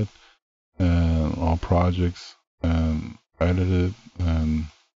go ahead and all projects and edit it and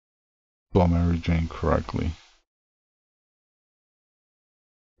spell Mary Jane correctly.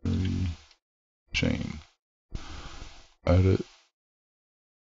 Mary Jane. Edit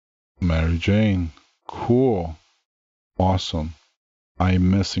Mary Jane. Cool. Awesome. I'm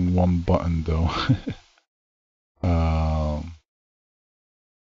missing one button though.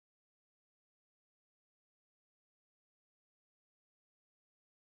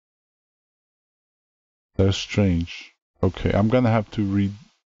 That's strange. Okay, I'm gonna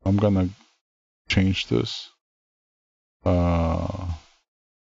change this. I'm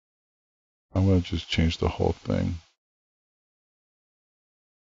gonna just change the whole thing.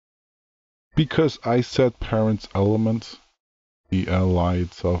 Because I set parents element, the li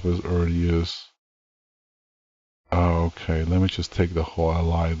itself already is. Oh, okay, let me just take the whole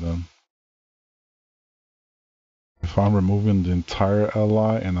li then. If I'm removing the entire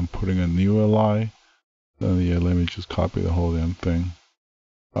li and I'm putting a new li, then yeah, let me just copy the whole damn thing.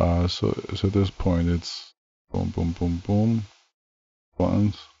 So at this point it's boom, boom, boom, boom,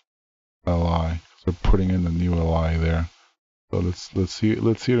 buttons, li. So putting in the new li there. So let's see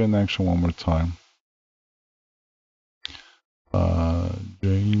it in action one more time.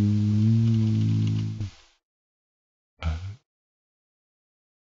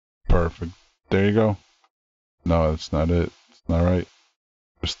 Perfect. There you go. No, that's not it. It's not right.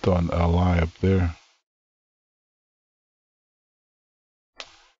 There's still an li up there.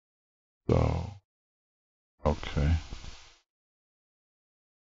 So, okay.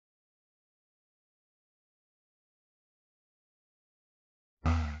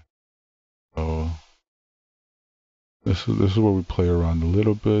 Alright. So this is where we play around a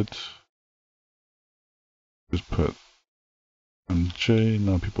little bit. Just put MJ.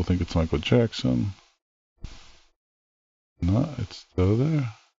 Now people think it's Michael Jackson. No, it's still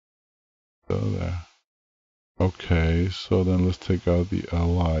there. Still there. Okay, so then let's take out the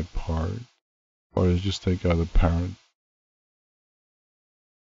li part. Or let's just take out the parent.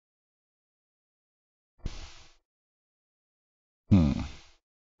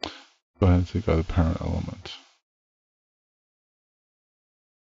 Go ahead and take out the parent element.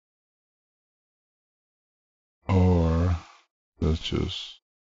 Or let's just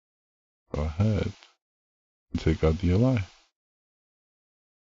go ahead and take out the li.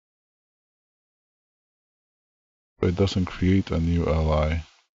 But it doesn't create a new li.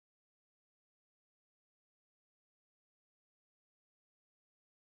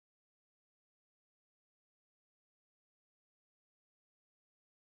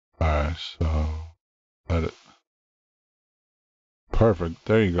 Alright, so edit. Perfect.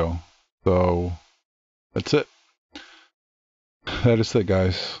 There you go. So that's it. That is it,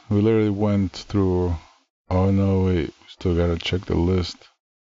 guys. We literally went through. Oh no, wait. We still gotta check the list.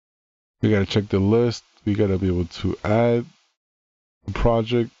 We gotta check the list. We gotta be able to add a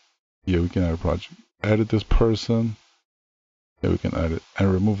project. Yeah, we can add a project. Edit this person. Yeah, we can edit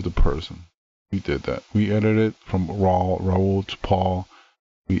and remove the person. We did that. We edited it from Raul to Paul.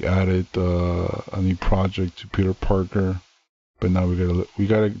 We added a new project to Peter Parker. But now we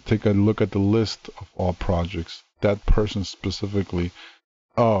gotta take a look at the list of all projects. That person specifically.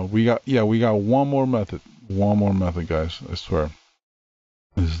 Oh, we got one more method. One more method, guys. I swear.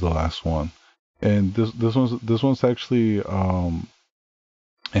 This is the last one. And this one's actually it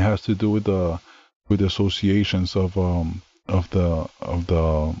has to do with the with the associations of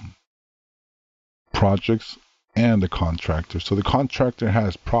the projects and the contractor. So the contractor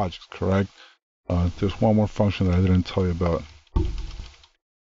has projects, correct? There's one more function that I didn't tell you about,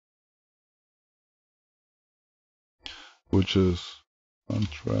 which is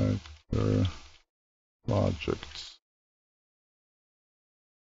contractor projects.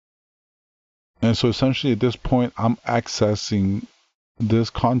 And so essentially at this point, I'm accessing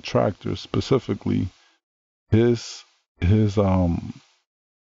this contractor specifically, I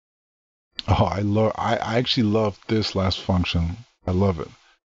actually love this last function. I love it.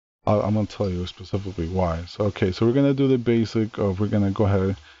 I'm gonna tell you specifically why. So okay, so we're gonna do the basic of, we're gonna go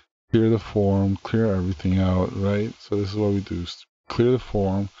ahead, clear the form, clear everything out, right? So this is what we do: clear the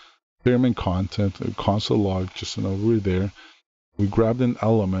form, clear main content, console log, just to know we're there. We grabbed an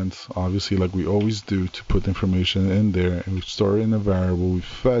element, obviously, like we always do, to put information in there, and we store it in a variable. We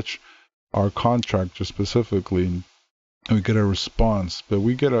fetch our contractor specifically, and we get a response. But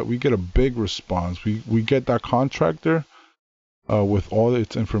we get a big response. We get that contractor with all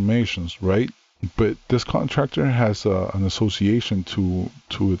its informations, right? But this contractor has an association to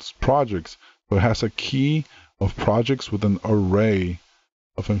its projects. So it has a key of projects with an array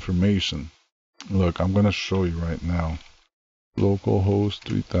of information. Look, I'm gonna show you right now. Localhost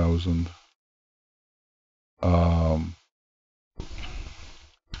 3000.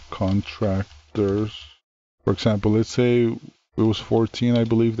 Contractors. For example, let's say it was 14, I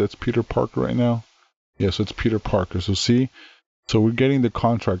believe. That's Peter Parker right now. Yes, it's Peter Parker. So see, so we're getting the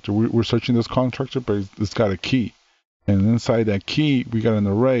contractor. We're searching this contractor, but it's got a key. And inside that key, we got an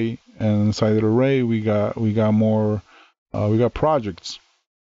array. And inside that array, we got more, we got projects.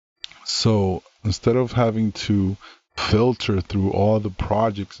 So instead of having to filter through all the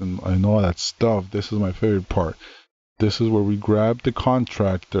projects and all that stuff, this is my favorite part. This is where we grab the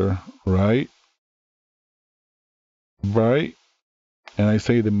contractor, right? Right? And I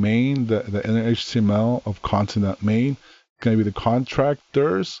say the main, the HTML of content.main is going to be the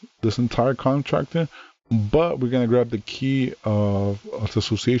contractors, this entire contractor, but we're going to grab the key of the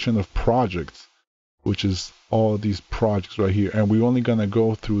association of projects, which is all these projects right here. And we're only going to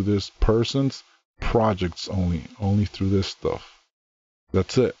go through this person's projects only through this stuff.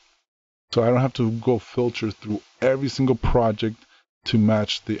 That's it. So I don't have to go filter through every single project to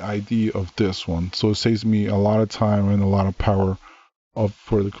match the ID of this one. So it saves me a lot of time and a lot of power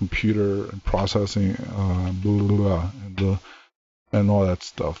for the computer and processing, blah, blah, blah, and all that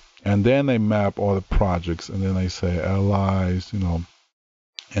stuff. And then I map all the projects, and then I say allies, and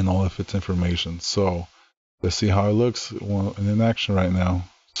all of its information. So let's see how it looks in action right now.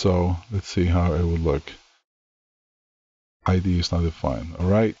 So let's see how it would look. ID is not defined. All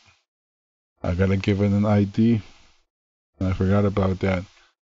right. I gotta give it an ID. I forgot about that.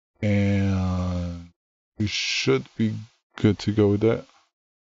 And we should be good to go with that.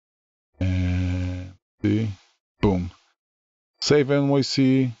 And see, boom. Save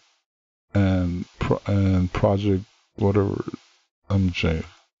NYC and project whatever MJ.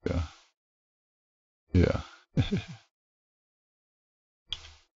 Yeah.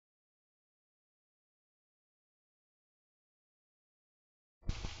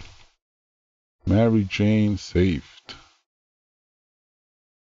 Mary Jane saved.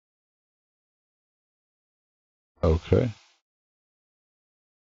 Okay.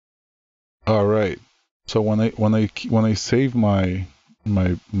 All right. So when I save my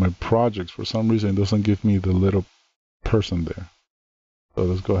projects, for some reason it doesn't give me the little person there. So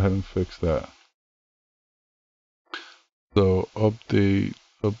let's go ahead and fix that. So update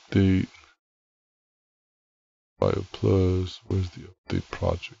Bio Plus. Where's the update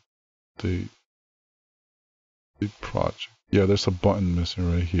project? The project. Yeah, there's a button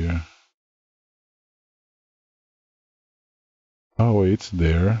missing right here. Oh wait, it's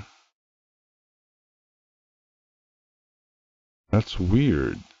there. That's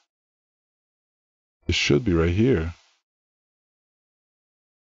weird. It should be right here.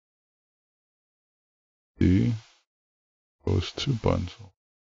 See? Oh, it's 2 buttons.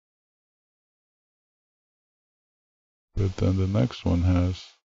 But then the next one has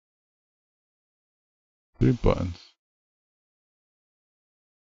 3 buttons.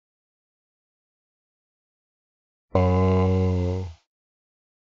 Oh,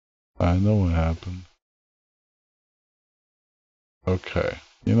 I know what happened. Okay,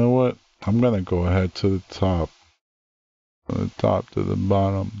 you know what? I'm gonna go ahead to the top. From the top to the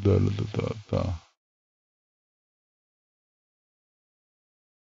bottom.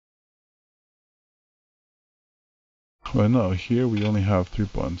 Well, no, here we only have 3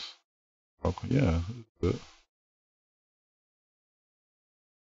 buttons. Okay, yeah, that's it.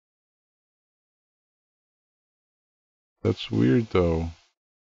 That's weird though.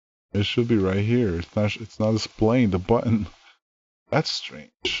 It should be right here. It's not displaying the button. That's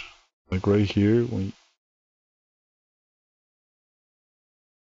strange. Like right here when you,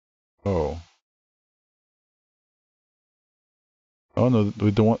 oh. Oh no,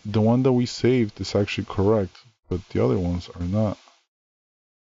 the one that we saved is actually correct, but the other ones are not.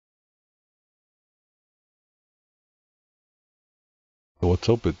 So what's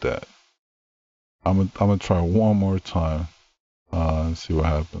up with that? I'm gonna try one more time. And see what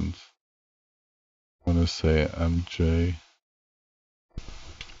happens. I'm gonna say MJ.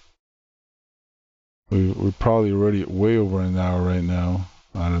 We're probably already way over an hour right now.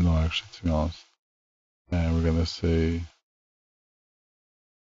 I don't know actually, to be honest. And we're gonna say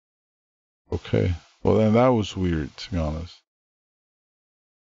okay. Well then that was weird, to be honest.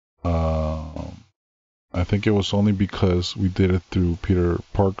 Um, I think it was only because we did it through Peter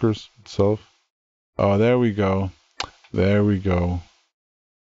Parker's itself. Oh, there we go. There we go.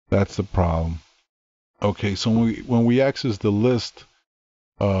 That's the problem. Okay, so when we access the list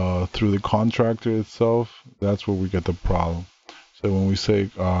through the contractor itself, that's where we get the problem. So when we say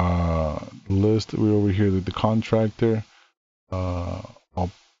list, we're over here with the contractor. Uh,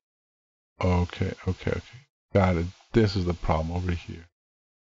 okay. Got it. This is the problem over here.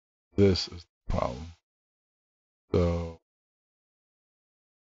 This is the problem. So,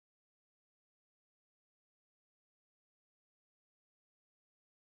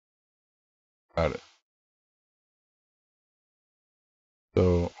 got it.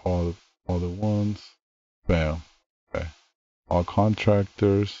 So all the ones, bam. Okay. All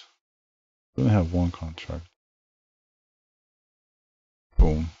contractors. We only have one contract.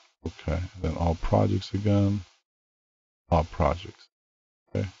 Boom. Okay. And then all projects again. All projects.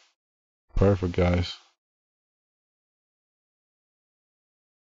 Okay. Perfect, guys.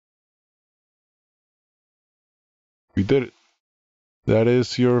 We did it. That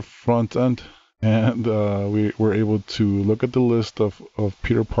is your front end. And we were able to look at the list of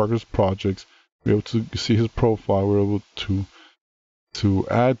Peter Parker's projects. We were able to see his profile. We were able to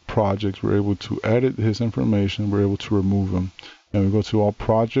add projects. We were able to edit his information. We were able to remove him. And we go to all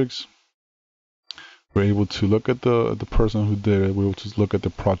projects. We're able to look at the person who did it. We're able to look at the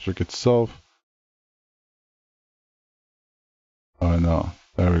project itself. Oh no,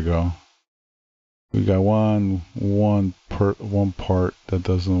 there we go. We got one part that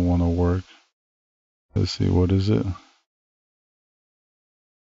doesn't want to work. Let's see, what is it?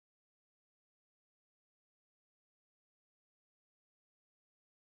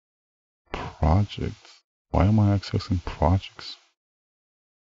 Projects. Why am I accessing projects?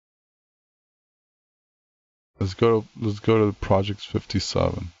 Let's go to projects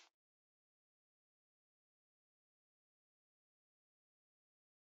 57.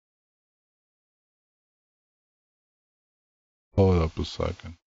 Hold up a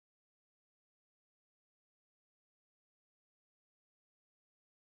second.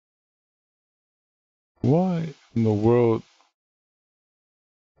 Why in the world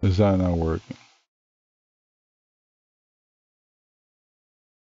is that not working?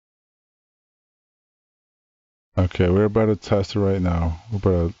 Okay, we're about to test it right now.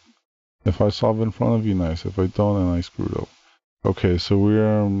 If I solve it in front of you, nice. If I don't, then I screwed up. Okay, so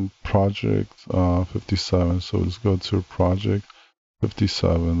we're on project 57. So let's go to project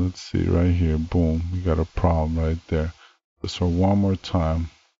 57. Let's see right here. Boom, we got a problem right there. So one more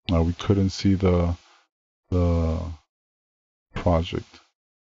time. We couldn't see the project.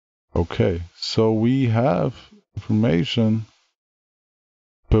 Okay, so we have information,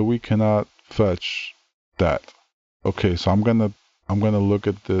 but we cannot fetch that. Okay, so I'm gonna look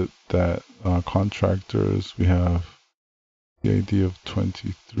at that contractors. We have the ID of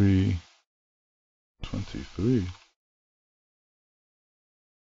 23. 23.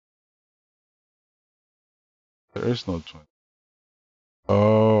 There is no 20.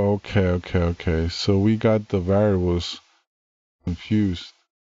 Oh, okay. So we got the variables confused.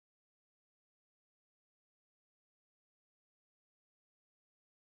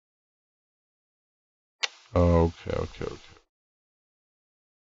 Oh, okay.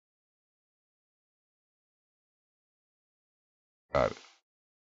 Got it.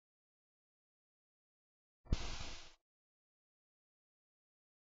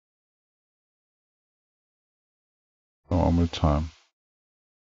 One more time.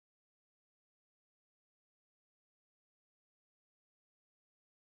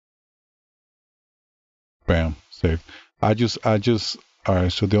 Bam, saved. I just, all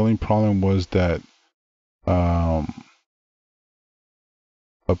right. So the only problem was that um,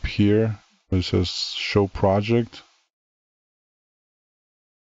 up here where it says show project,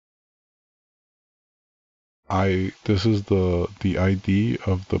 this is the ID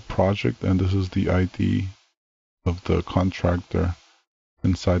of the project, and this is the ID of the contractor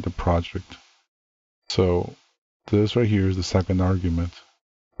inside the project. So this right here is the second argument.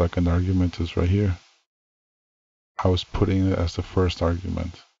 Second argument is right here. I was putting it as the first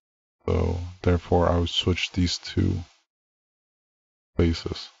argument. So therefore I would switch these two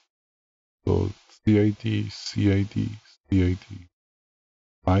places. So CID, CID, CID,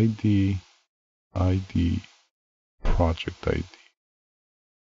 ID, ID, project ID.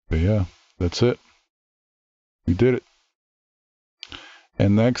 But yeah, that's it. We did it.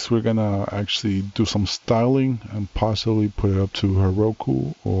 And next we're gonna actually do some styling and possibly put it up to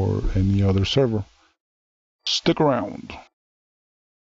Heroku or any other server. Stick around.